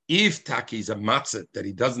if Taki is a matzah that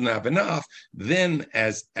he doesn't have enough, then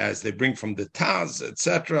as they bring from the Taz,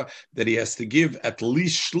 etc., that he has to give at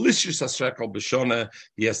least shlishus shekel b'shana,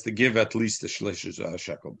 he has to give at least the shlishus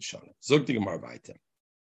shekel b'shana. Zog the Gemara weiter.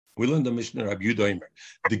 We learned the Mishnah Rabbi Yudoimer,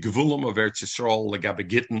 the Gevulim of Eretz Yisrael, Legabe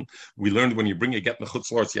Gittin. We learned when you bring a get in the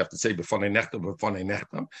Chutz La'aretz, you have to say B'fanei Nechtam, B'fanei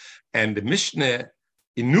Nechtam. And the Mishnah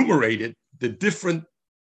enumerated the different,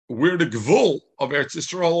 where the Gevul of Eretz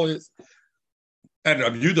Yisrael is. And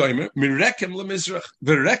Rabbi Yudoimer, Mirekem leMizrach,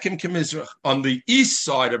 V'rekem keMizrach. On the east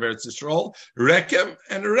side of Eretz Yisrael, Rekem,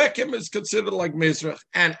 and Rekem is considered like Mizrach.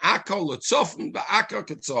 And Akko L'tzofen, Ba'akko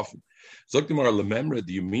K'tzofen. Zog the Gemara, Lememra,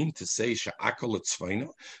 do you mean to say Sha'akko L'tzvayna?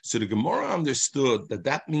 So the Gemara understood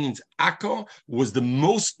that means Akko was the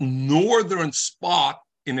most northern spot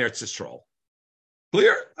in Eretz Yisrael.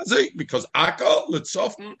 Clear? Because Akko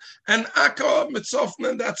L'tzofn and Akko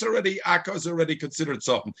Mitzofn, that's already, Akko is already considered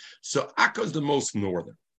Tzofn. So Akko is the most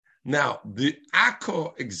northern. Now, the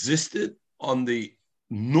Akko existed on the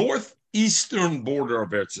northeastern border of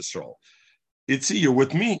Eretz Yisrael. It's here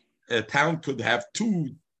with me. A town could have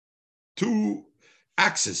two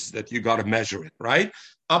axes that you got to measure it, right?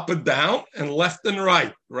 Up and down and left and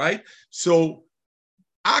right, right? So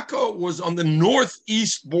Akko was on the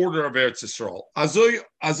northeast border of Eretz Yisrael. Azoy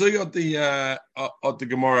at the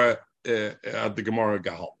Gemara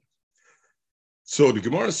Gahal. So the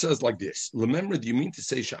Gemara says like this. Remember, do you mean to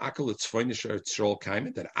say Sha'akko L'tzvaynish Eretz Yisrael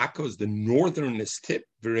Kaimet, that Akko is the northernest tip?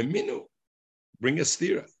 V'reminu, bring a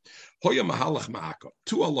stira. Hoya mahalach ma'akko.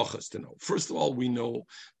 Two halachas to know. First of all, we know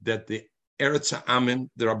that the Eretz Ha'amin,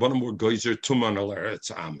 the Rabbanim were geyser tuman al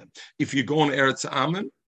Eretz Ha'amin. If you go on Eretz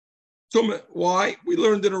Ha'amin, tuman. Why? We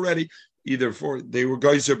learned it already. They were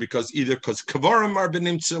geyser because kavarim are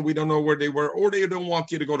benimtza, we don't know where they were, or they don't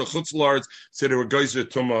want you to go to Chutz La'aretz, so they were geyser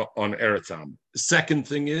tuma on Eretz Ha'amin. The second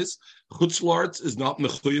thing is, Chutz La'aretz is not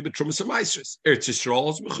mechuyev b'trumas ha'maisros. Eretz Yisrael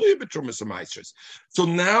is mechuyev b'trumas ha'maisros. So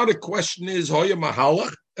now the question is, hoya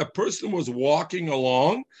mahalach, a person was walking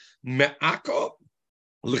along me'akko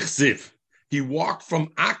l'chziv. He walked from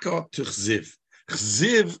Akko to Chziv.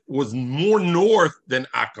 Chziv was more north than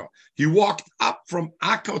Akko. He walked up from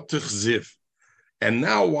Akko to Chziv. And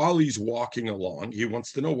now while he's walking along, he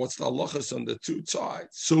wants to know what's the halachas on the two sides.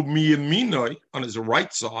 So miyaminoi, on his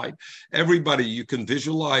right side, everybody, you can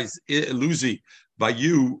visualize, Luzi, by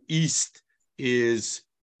you, east is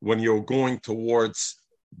when you're going towards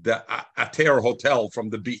the Ater Hotel from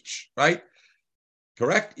the beach, right?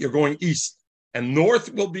 Correct? You're going east. And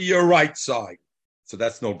north will be your right side. So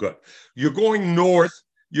that's no good. You're going north.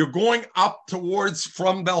 You're going up towards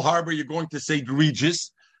from Bell Harbor. You're going to St.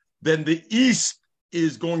 Regis. Then the east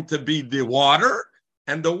is going to be the water.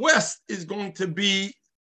 And the west is going to be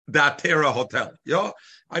the Atera Hotel. Yeah,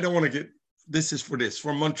 I don't want to get, this is for this.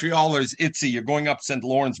 For Montrealers, Itzy, you're going up St.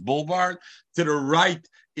 Lawrence Boulevard. To the right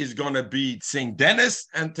is going to be St. Denis.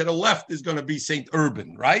 And to the left is going to be St.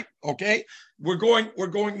 Urban, right? Okay. We're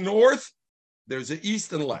going north. There's an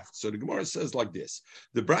east and left. So the Gemara says like this.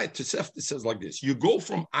 The Bright Tosefta says like this. You go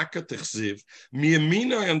from Akka to Chziv,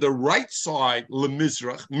 Miyamina on the right side,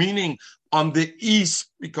 Lemizrach, meaning on the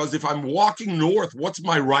east, because if I'm walking north, what's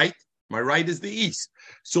my right? My right is the east.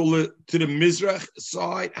 So to the Mizrach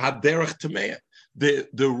side, Haderach Tameh.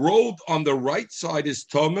 The road on the right side is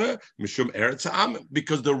Tomeh, Mishum Eretz Ha'amin,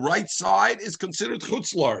 because the right side is considered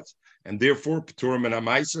Chutz La'aretz. And therefore, P'turim and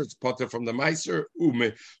HaMeiser, it's potter from the Meiser,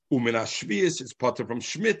 Umin HaShvius, it's potter from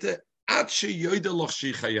Shmita,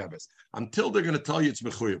 until they're going to tell you it's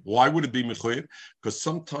Mechuyev. Why would it be Mechuyev? Because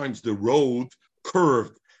sometimes the road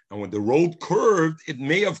curved, and when the road curved, it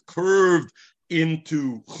may have curved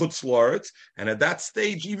into Chutz La'aretz, and at that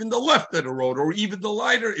stage, even the left of the road, or even the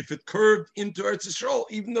lighter, if it curved into Eretz Yisrael,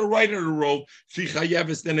 even the right of the road,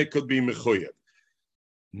 Shichayeves, then it could be Mechuyev.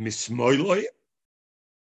 Mismoiloi,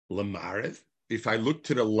 Lamarev, if I look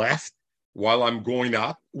to the left while I'm going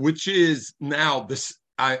up, which is now this,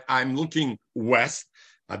 I'm looking west,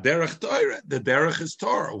 Derech Torah, the derech is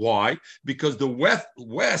Torah. Why? Because the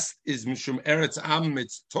west is Mishum Eretz Am,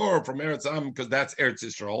 it's Torah from Eretz Am, because that's Eretz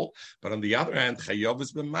Yisrael. But on the other hand, Chayav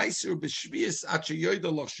is b'Maiser b'Shvius Ache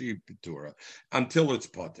Yoida Lochshi Petura, until it's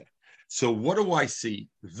Potter. So what do I see?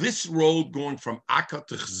 This road going from Akka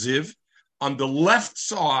to Chziv, on the left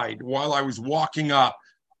side, while I was walking up,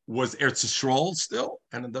 was Eretz Yisrael still,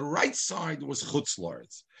 and on the right side was Chutz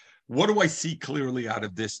La'aretz. What do I see clearly out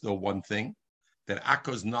of this, though? One thing, that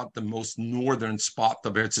Akka is not the most northern spot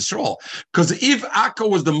of Eretz Yisrael. Because if Akka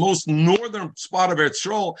was the most northern spot of Eretz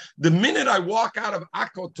Yisrael, the minute I walk out of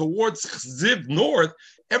Akka towards Chziv north,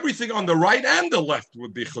 everything on the right and the left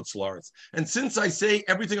would be Chutz La'aretz. And since I say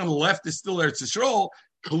everything on the left is still Eretz Yisrael,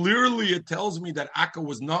 clearly it tells me that Akka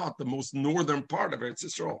was not the most northern part of Eretz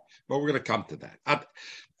Yisrael. But we're going to come to that.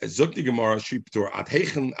 Zok the Gemara, Shiptur, ad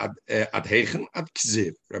Heichen, ad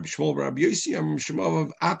Kziv. Rabbi Shmuel, Rabbi Yossi, Shemav,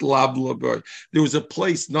 ad Lablaboy. There was a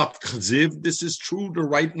place, not Kziv, this is true, the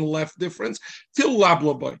right and left difference, till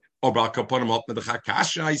Lablaboy.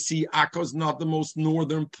 I see Akka is not the most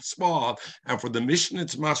northern spot, and for the Mishnah,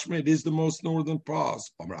 it's mashma, it is the most northern spot.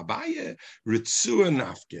 For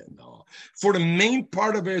the main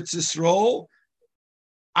part of Eretz Yisrael,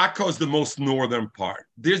 Akka is the most northern part.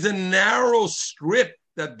 There's a narrow strip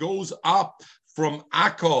that goes up from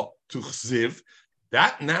Akka to Chziv.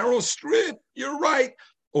 That narrow strip, you're right,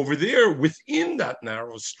 over there within that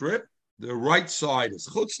narrow strip, the right side is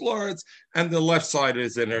Chutz La'aretz and the left side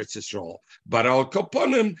is in Eretz Yisrael. But Al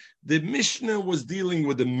Kaponim, the Mishnah was dealing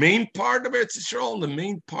with the main part of Eretz Yisrael, and the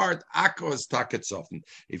main part, Akka is Taketzofen.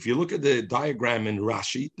 If you look at the diagram in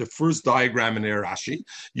Rashi, the first diagram in Rashi,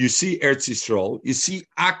 you see Eretz Yisrael, you see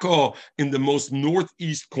Akka in the most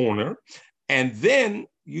northeast corner, and then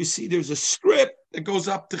you see there's a strip that goes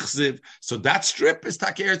up to Chziv. So that strip is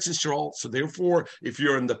Tak Eretz Yisrael. So therefore, if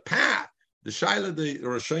you're in the path, the shaila the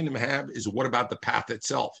Rishonim have is, what about the path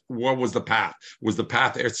itself? What was the path? Was the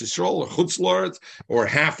path Eretz Yisrael or Chutz La'aretz or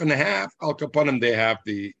half and a half? Al Kapanim, they have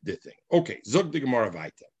the thing. Okay, Zog the Gemara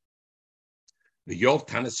Vaita. The Yov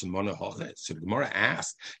Tana Simona Hoche. So the Gemara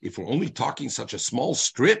asked, if we're only talking such a small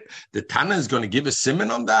strip, the Tana is going to give a simon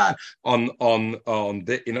on that. On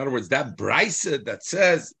the, in other words, that brisa that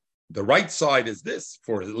says the right side is this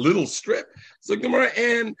for a little strip. So Gemara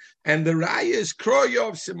and the Raya is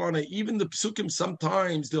Kroyov Simona. Even the Psukim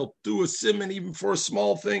sometimes they'll do a simon even for a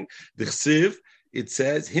small thing. The Chsiv, it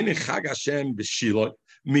says Hine Chag Hashem b'Shiloi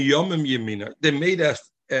miyomim yemina. They made a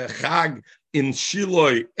Chag in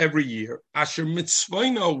Shiloi every year. Asher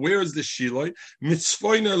mitzvayna, where is the Shiloi?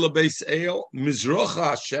 Mitzvayna lebeis el,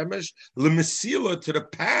 mizrocha hashemesh, lemesila, to the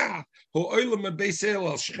path, ho'oila mebeis el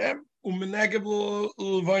al Shem, so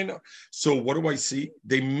what do I see?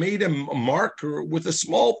 They made a marker with a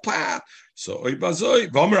small path. So and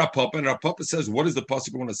our Papa says, what does the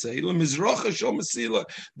pasuk want to say? The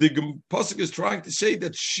pasuk is trying to say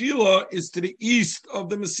that Sheila is to the east of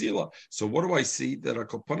the Mesila. So what do I see? That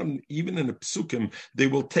even in the psukim, they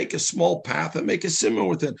will take a small path and make a simon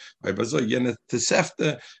with it.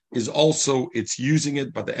 Tesefta is also, it's using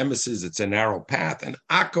it, but the emes it's a narrow path, and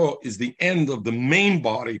Akko is the end of the main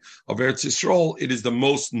body of Eretz Yisrael. It is the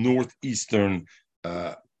most northeastern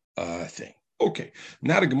thing. Okay,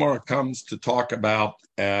 now the Gemara comes to talk about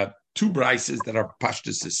two brises that are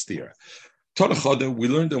pashtus estira. Tonachoda, we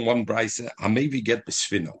learned in one brisa, Hamevi get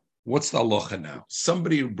besfino. What's the halacha now?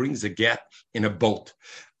 Somebody who brings a get in a boat.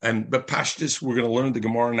 And but pashtus, we're going to learn the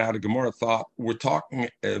Gemara now. The Gemara thought we're talking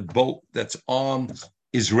a boat that's on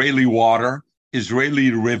Israeli water,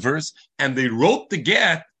 Israeli rivers, and they wrote the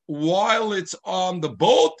get while it's on the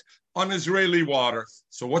boat on Israeli water.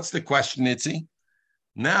 So what's the question, Itzi?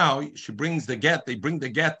 Now she brings the get. They bring the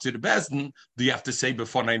get to the bezdin. Do you have to say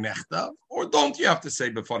b'fonei nechtav, or don't you have to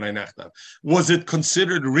say b'fonei nechtav? Was it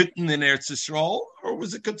considered written in Eretz Yisrael, or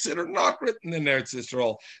was it considered not written in Eretz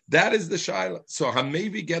Yisrael? That is the shaila. So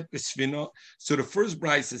hamevi get b'sfina. So the first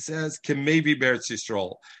brisa says kemevi b'Eretz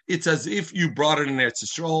Yisrael. It's as if you brought it in Eretz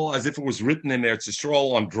Yisrael, as if it was written in Eretz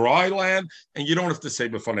Yisrael on dry land, and you don't have to say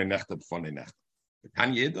b'fonei nechtav, b'fonei nechtav.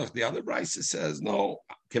 The other brisa says no.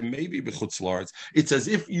 Can maybe be Chutz La'aretz. It's as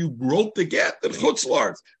if you wrote the get in Chutz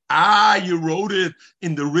La'aretz. You wrote it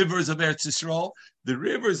in the rivers of Eretz Yisrael. The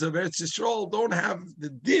rivers of Eretz Yisrael don't have the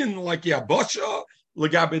din like Yabasha,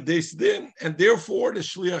 legabe des din, and therefore the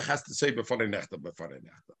shliach has to say b'fonei nechtav, b'fonei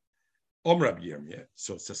nechtav. Rabbi Yirmiyah.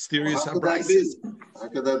 So it's a serious brisa. How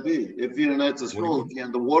could that be? If you're in Eretz Yisrael, if you're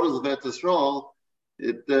in the waters of Eretz Yisrael,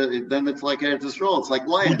 then it's like Eretz Yisrael. It's like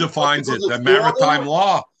land. Who defines it? The maritime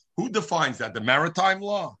law. Who defines that? The maritime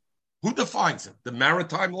law. Who defines it? The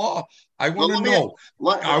maritime law. I want to know.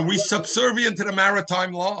 Are we subservient to the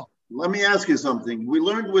maritime law? Let me ask you something. We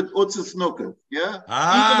learned with Utzis Nukav, yeah?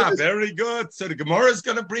 Very good. So the Gemara is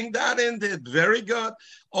going to bring that in there. Very good.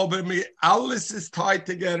 All this is tied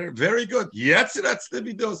together. Very good. Yes, that's the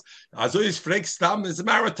vidos. Also is Freik Stam is a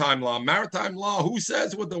maritime law. Maritime law, who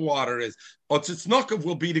says what the water is? Utzis Nukav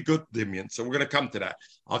will be the good dimion. So we're going to come to that.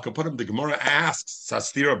 I'll put him. The Gemara asks,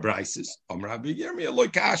 Sastira Brises, Rabbi Yirmiyah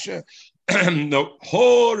Loikasha. No,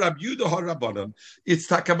 ho Rabbi Yudah ho Rabbanon. It's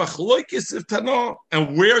taka machloikis of Tana.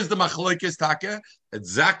 And where's the machloikis taka?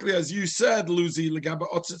 Exactly as you said, Luzi legaba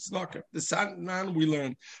otzitz naka. The Sannan we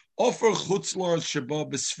learned. Offer chutzlords sheba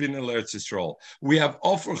besfina l'Eretz Yisrael. We have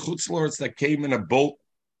offer chutzlords that came in a boat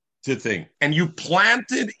to thing, and you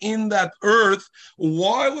planted in that earth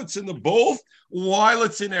while it's in the boat, while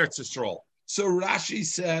it's in Eretz Yisrael. So Rashi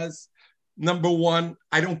says, number one,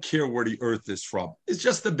 I don't care where the earth is from. It's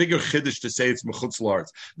just a bigger chiddush to say it's mechutz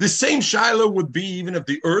la'aretz. The same shaila would be even if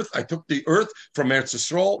the earth, I took the earth from Eretz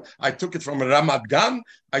Yisrael, I took it from Ramat Gan,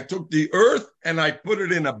 I took the earth and I put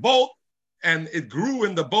it in a boat, and it grew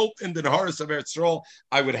in the boat in the Haris of Eretz Yisrael,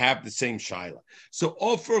 I would have the same shaila. So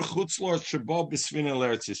offer chutz la'aretz sheba b'sfina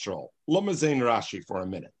l'Eretz Yisrael. Lama zayin Rashi for a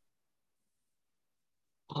minute.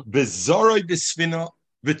 Bezoroi b'sfina,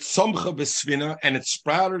 v'tzomcha b'sfina, and it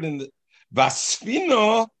sprouted in the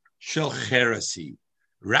Vasfina shel cheresi.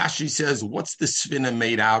 Rashi says, what's the sfina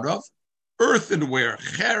made out of? Earthenware,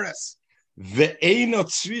 cheres. Ve'ena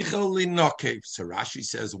tzricha linokev. So Rashi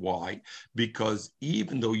says, why? Because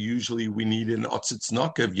even though usually we need an otzitz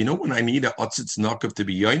nokev, you know when I need an otzitz nokev to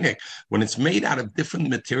be yoinik, when it's made out of different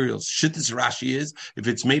materials, shittis Rashi is, if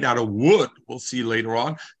it's made out of wood, we'll see later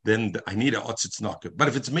on, then I need an otzitz nokev. But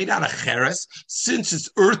if it's made out of cheres, since it's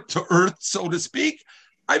earth to earth, so to speak,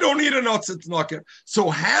 I don't need a notzitz nokev. So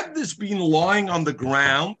had this been lying on the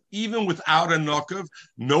ground, even without a nokev,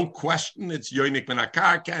 no question, it's yoinik min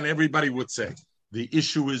karka, and everybody would say. The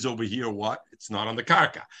issue is over here, what? It's not on the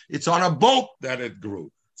karka. It's on a boat that it grew.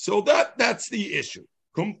 So that's the issue.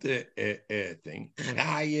 Kumte thing.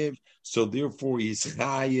 Chayev. So therefore he's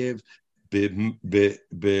chayev be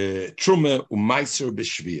truma umaiser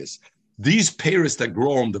b'shvius. These pears that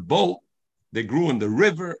grow on the boat, they grew in the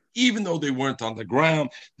river, even though they weren't on the ground.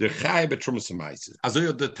 They're chayiv b'trumasamaisis.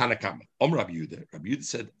 Azoyot the Tanakama. Rabbi Yudah. Rabbi Yudah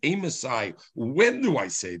said, "Emasai. When do I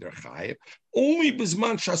say they're chayiv? Only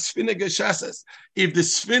bisman shasfina geshases. If the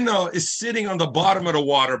sfina is sitting on the bottom of the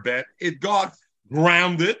waterbed, it got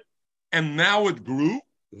grounded, and now it grew.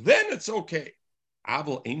 Then it's okay.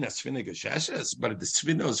 Aval ain't sfina geshases. But if the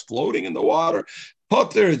sfina is floating in the water,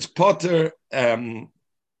 potter, it's potter.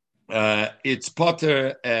 It's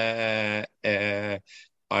potter, and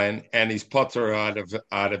he's potter out of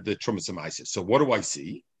the trumas. So what do I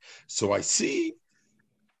see? So I see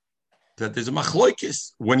that there's a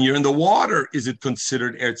machloikis. When you're in the water, is it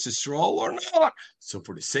considered Eretz Yisrael or not? So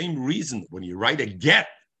for the same reason, when you write a get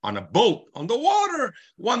on a boat on the water,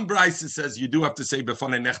 one brisa says you do have to say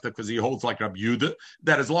b'fanei nechta because he holds like Rabbi Yudah,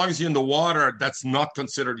 that as long as you're in the water, that's not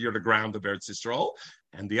considered you're the ground of Eretz Yisrael.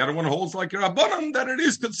 And the other one holds like your Rabbanan, that it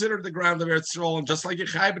is considered the ground of Eretz Yisrael, and just like your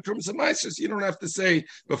Chai B'Trumas and Meisus, you don't have to say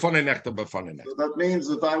B'fanei Nechta, B'fanei Nechta. So that means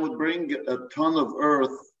if I would bring a ton of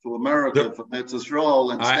earth to America from Eretz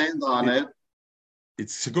Yisrael and stand on it.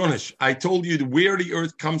 It's Sagonish. I told you where the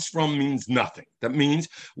earth comes from means nothing. That means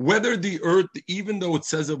whether the earth, even though it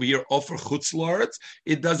says over here, offer chutz la'aretz,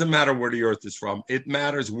 it doesn't matter where the earth is from. It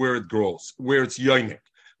matters where it grows, where it's yoinik.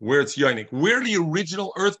 Where the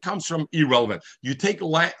original earth comes from, irrelevant. You take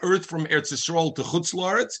earth from Eretz Yisrael to Chutz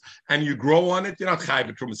La'aretz, and you grow on it. You're not chayv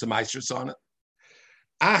b'trumas and on it.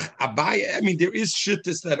 Abaye. I mean, there is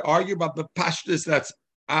shittas that argue about the pashtas. That's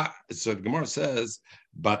so the Gemara says,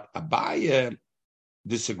 but Abaye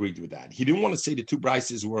disagreed with that. He didn't want to say the two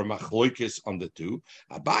brises were machloikis on the two.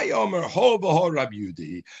 Abaye Omer ho b'ho Rabbi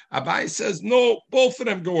Yudi. Abaye says no, both of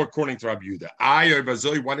them go according to Rabbi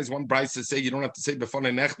Yudah. Why does one brise say you don't have to say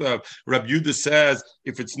b'fanei nechta? Rabbi Yudah says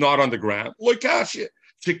if it's not on the ground, loikashia.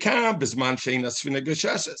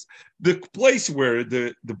 The place where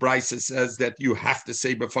the Brisa says that you have to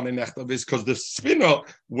say b'fanei nechta is because the sfina,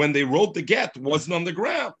 when they wrote the get, wasn't on the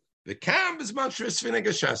ground. The Kam is Manchas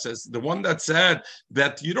Finnegashes, the one that said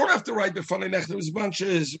that you don't have to write the funny nechta is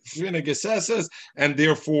Manchas Finnegashes, and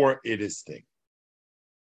therefore it is thing.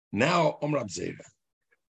 Now, Omrab Zera,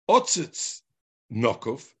 Otzitz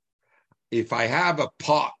Nokov, if I have a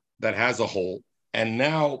pot that has a hole, and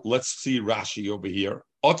now let's see Rashi over here,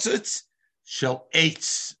 Otzitz shall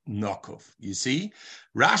eitz Nokov. You see,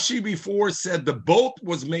 Rashi before said the boat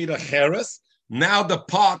was made of cheres. Now the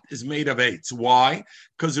pot is made of eitz. Why?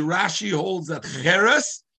 Because Rashi holds that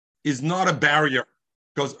cheres is not a barrier.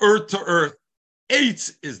 Because earth to earth,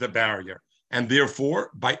 eitz is the barrier. And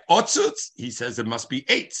therefore, by otzutz, he says it must be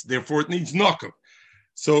 8. Therefore, it needs nokov.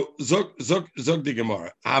 So, zog the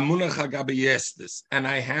Gemara. And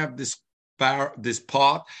I have this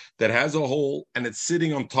pot that has a hole, and it's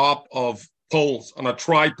sitting on top of poles on a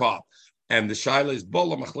tripod. And the shaila is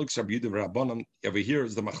bola machlokes Rabbi Yehuda Rabbanan. Over here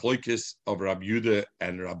is the machlokes of Rabbi Yehuda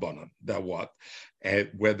and Rabbanan. That what?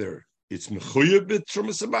 Whether it's mechuyah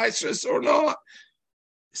b'trumas abayis or not.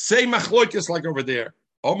 Say machlokes like over there.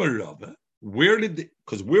 Omer Rabba. Where was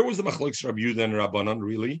the machlokes Rabbi Yehuda and Rabbanan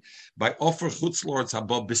really? By offer chutz lords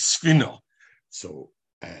haba b'sfina. So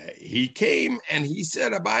he came and he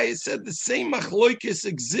said, Abaye said the same machlokes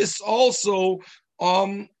exists also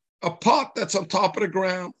on a pot that's on top of the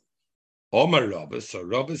ground. Omar Rabba, so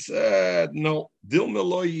Rabba said, no, Dil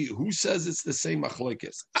Meloyi, who says it's the same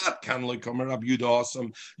machlokes? At kan loikamer Rabbi Yehuda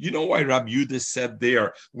awesome. You know why Rabbi Yehuda said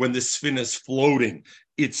there, when the sfina is floating,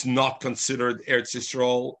 it's not considered Eretz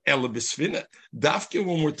Yisrael Ela b'sfina. Dafke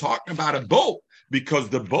when we're talking about a boat, because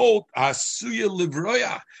the boat, Asuya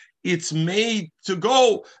Livroya, it's made to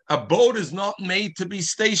go. A boat is not made to be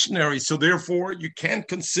stationary, so therefore you can't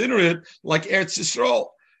consider it like Eretz Yisrael.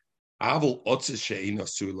 But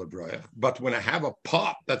when I have a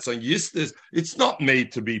pot that's on Yistis, it's not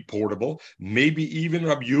made to be portable. Maybe even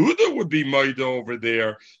Rabbi Yehuda would be Maida over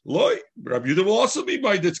there. Rabbi Yehuda will also be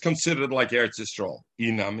Maida. It's considered like Eretz Yisrael,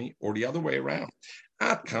 Inami, or the other way around.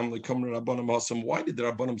 Why did the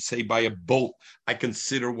Rabbanim say by a boat? I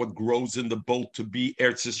consider what grows in the boat to be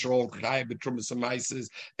Eretz Yisrael,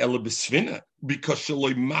 because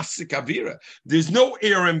there's no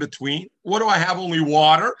air in between. What do I have? Only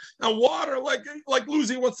water. And water, like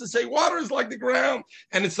Lucy wants to say, water is like the ground,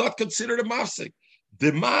 and it's not considered a mafsik.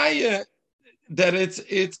 The Maya that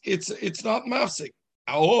it's not mafsik.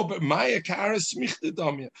 Oh, but Maya karas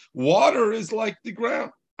smichtedamya. Water is like the ground.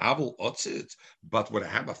 But when I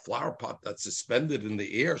have a flower pot that's suspended in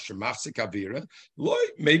the air,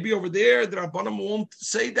 maybe over there the Rabbanim won't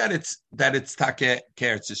say that it's take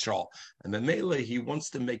Eretz Yisrael. And then Mele, he wants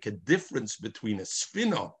to make a difference between a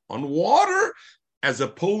sfina on water as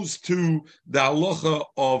opposed to the halacha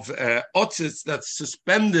of otzitz that's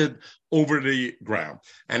suspended over the ground.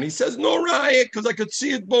 And he says, no raya, because I could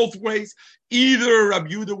see it both ways. Either Rabbi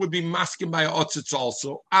Yehuda would be masking by otzitz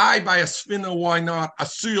also. I by a sfina, why not? A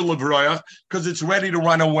suyul of because it's ready to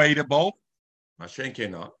run away to both. Mashenke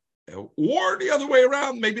not. Or the other way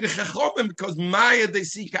around, maybe the chachomim, because Maya, they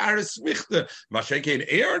see kares smichte. Mashenke in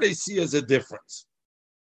air, they see as a difference.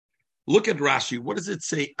 Look at Rashi. What does it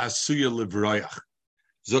say? Asuya livroyach.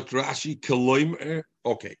 Zot Rashi keloim.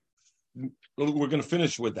 Okay, we're going to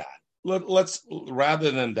finish with that. Let's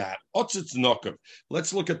rather than that, otzitz nokov.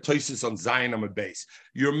 Let's look at Tosis on Zion on a base.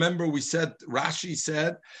 You remember we said Rashi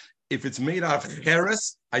said if it's made out of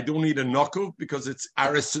cheres, I don't need a nokov because it's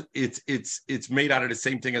made out of the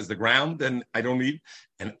same thing as the ground. Then I don't need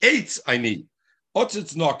an eitz. I need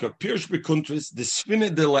otzitz nokov. Pirsh bekuntris the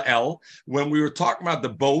sfina de lael. When we were talking about the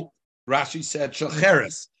boat, Rashi said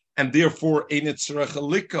shacheres. And therefore, it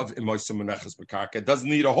doesn't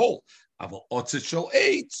need a hole.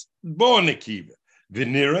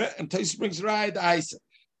 Venera and Tosis brings raya to Isa.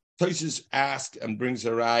 Tosis asks and brings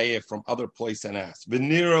a raya from other place and asks.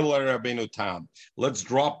 Venera la Rabbeinu Tam. Let's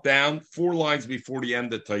drop down 4 lines before the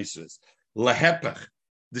end of Tosis. Lehepech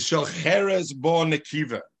the shel cheres bo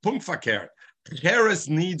nekiva. Punkt fakert. Cheres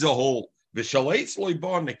needs a hole. Why?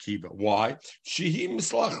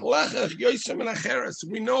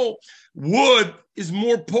 We know wood is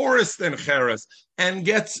more porous than cheres and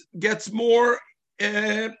gets more.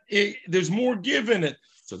 There's more give in it.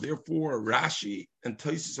 So therefore, Rashi and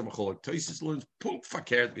Tosis learns punkt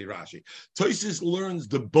fakert be Rashi. Tosis learns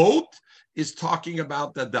the boat is talking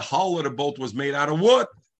about that the hull of the boat was made out of wood.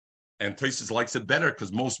 And Tosis likes it better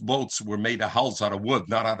because most boats were made of hulls out of wood,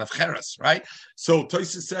 not out of cheres, right? So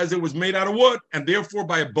Tosis says it was made out of wood, and therefore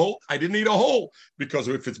by a boat, I didn't need a hole because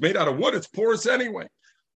if it's made out of wood, it's porous anyway.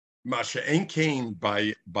 Masha ain't came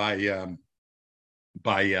by otzitz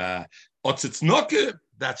noke,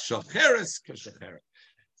 that's shacheres kashacheres.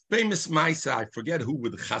 Famous Maisa, I forget who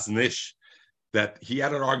with Chaznish, that he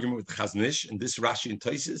had an argument with Chaznish and this Rashi and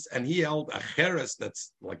Tosis, and he held a cheres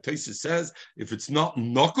that's like Tosis says, if it's not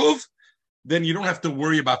nokov, then you don't have to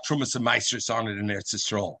worry about trumas and meisters on it in Eretz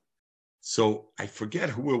Yisrael. So I forget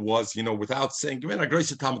who it was, without saying,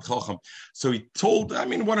 so he told,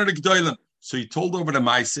 one of the G'dolim. So he told over the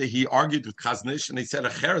Maisa, he argued with Chaznish, and he said, a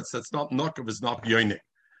cheres that's not nokov is not yonik.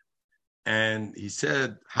 And he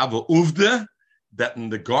said, have a uvda, that in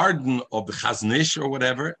the garden of the Chaznish or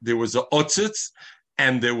whatever, there was a otzitz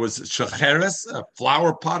and there was shacheres, a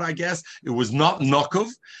flower pot, I guess. It was not nokov.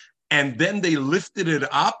 And then they lifted it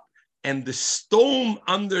up and the stone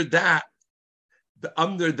under that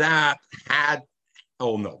had.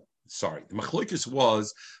 Oh no, sorry. The machlokes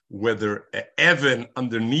was whether an Evan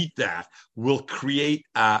underneath that will create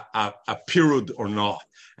a pirud or not.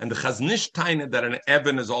 And the Chaznish Taina that an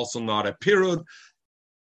Evan is also not a pirud.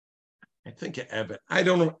 I think an Evan. I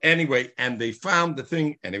don't know. Anyway, and they found the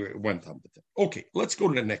thing. Anyway, it went on the thing. Okay, let's go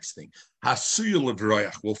to the next thing. Hasuyul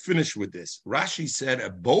Levroyach. We'll finish with this. Rashi said a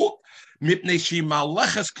boat, mipnei shi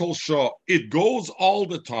malachas kol shah. It goes all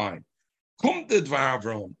the time.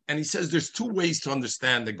 And he says there's two ways to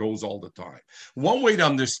understand that goes all the time. One way to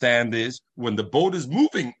understand is when the boat is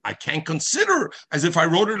moving, I can't consider as if I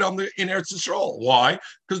wrote it in Eretz Yisrael. Why?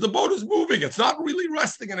 Because the boat is moving. It's not really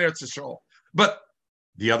resting in Eretz Yisrael. But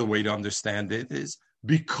the other way to understand it is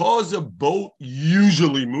because a boat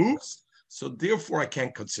usually moves, so therefore I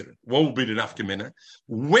can't consider it. What will be the nafkamina?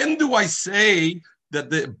 When do I say that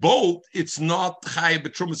the boat, it's not chai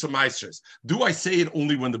betrumas amaisers? Do I say it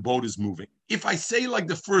only when the boat is moving? If I say like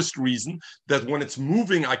the first reason, that when it's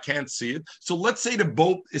moving, I can't see it. So let's say the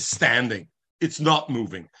boat is standing. It's not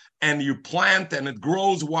moving. And you plant and it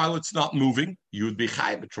grows while it's not moving, you would be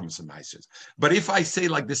chai betrumas amaisers. But if I say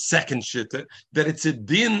like the second shitta, that it's a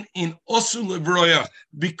din in osul levroya,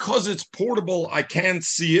 because it's portable, I can't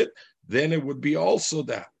see it, then it would be also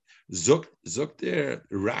that. Zok there,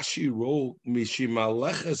 Rashi wrote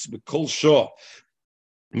Mishimaleches B'Kol Shah,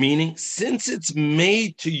 meaning since it's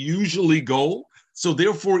made to usually go, so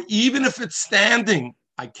therefore even if it's standing,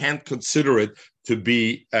 I can't consider it to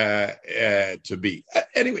be.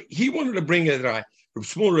 Anyway, he wanted to bring it. Reb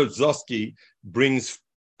Shmuel Reb Zosky brings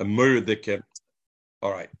a murdike.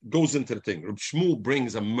 All right, goes into the thing. Reb Shmuel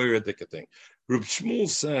brings a murdike thing. Reb Shmuel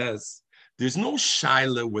says there's no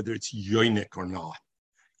shaila whether it's yoinik or not.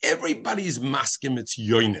 Everybody's maskim, it's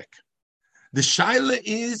yoinik. The shaila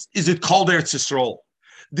is it called Eretz Yisrael?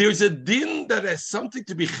 There's a din that has something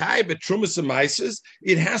to be chai betrumas amaises.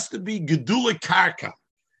 It has to be gedule karka.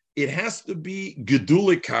 It has to be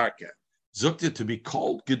gedule karka. Zukta to be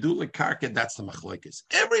called gedule karka, that's the machlekes.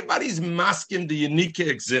 Everybody's maskim, the unika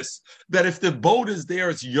exists. That if the boat is there,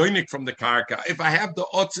 it's yoinik from the karka. If I have the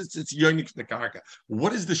otzitz, it's yoinik from the karka.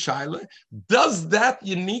 What is the shaila? Does that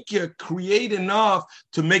unika create enough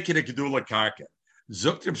to make it a gedule karka?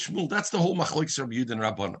 Zukta Shmuel, that's the whole machlekes of Yud and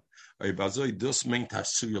Rabbanim.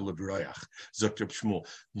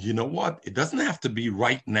 You know what? It doesn't have to be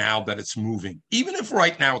right now that it's moving. Even if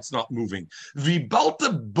right now it's not moving. The boat,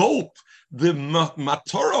 the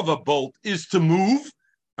mator of a boat is to move.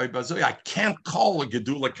 I can't call a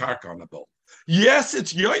gedula karka on a boat. Yes,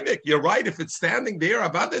 it's yoinik. You're right. If it's standing there,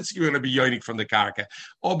 about it's going to be yoinik from the karka.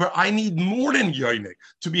 Oh, but I need more than yoinik.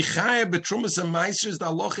 To be chaya betrumas and meisers, the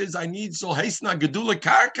halacha is I need so heisna gedula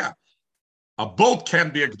karka. A boat can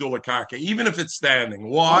be a gedula karka, even if it's standing.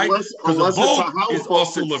 Why? Unless a boat it's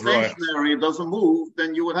also stationary, it doesn't move,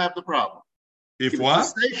 then you would have the problem. If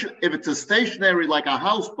what? If it's a stationary like a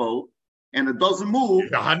houseboat and it doesn't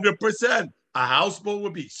move, 100%. A houseboat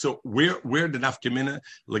would be. So where the nafkamina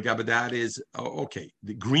legabadat is okay.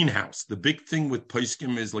 The greenhouse. The big thing with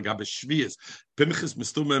poiskim is legabed shvias. Pinchas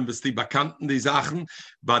mistumem besti bakanten die Sachen,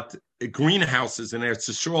 but greenhouses in Eretz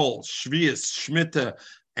Yisrael, shvias, shmita,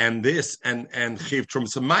 and this and chiv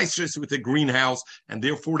trumas meisters with a greenhouse, and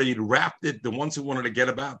therefore they wrapped it. The ones who wanted to get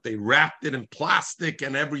about, they wrapped it in plastic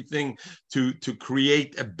and everything to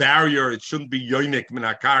create a barrier. It shouldn't be yoinik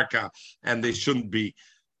minakarka, and they shouldn't be.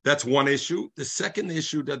 That's one issue. The second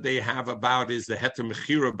issue that they have about is the heter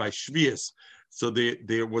mechira by shvias. So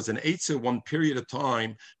there was an eitzah one period of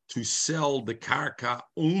time to sell the karka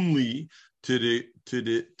only to the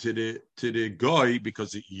guy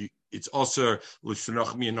because it's also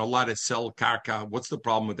l'shnochmi. You're not allowed to sell karka. What's the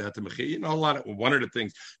problem with that? You're not allowed to, one of the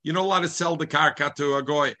things you're not allowed to sell the karka to a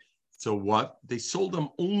guy. So what? They sold them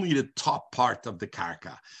only the top part of the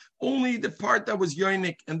karka, only the part that was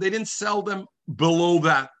yoinik, and they didn't sell them below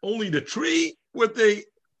that. Only the tree with the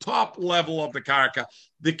top level of the karka,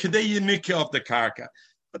 the kedei yonika of the karka.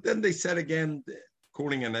 But then they said again,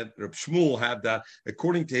 according to Reb Shmuel had that,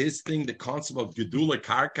 according to his thing, the concept of gedula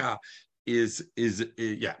karka is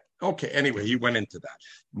yeah. Okay, anyway, he went into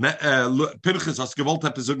that. Pinchas has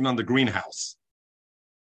gewollt on the greenhouse.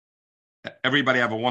 Everybody have a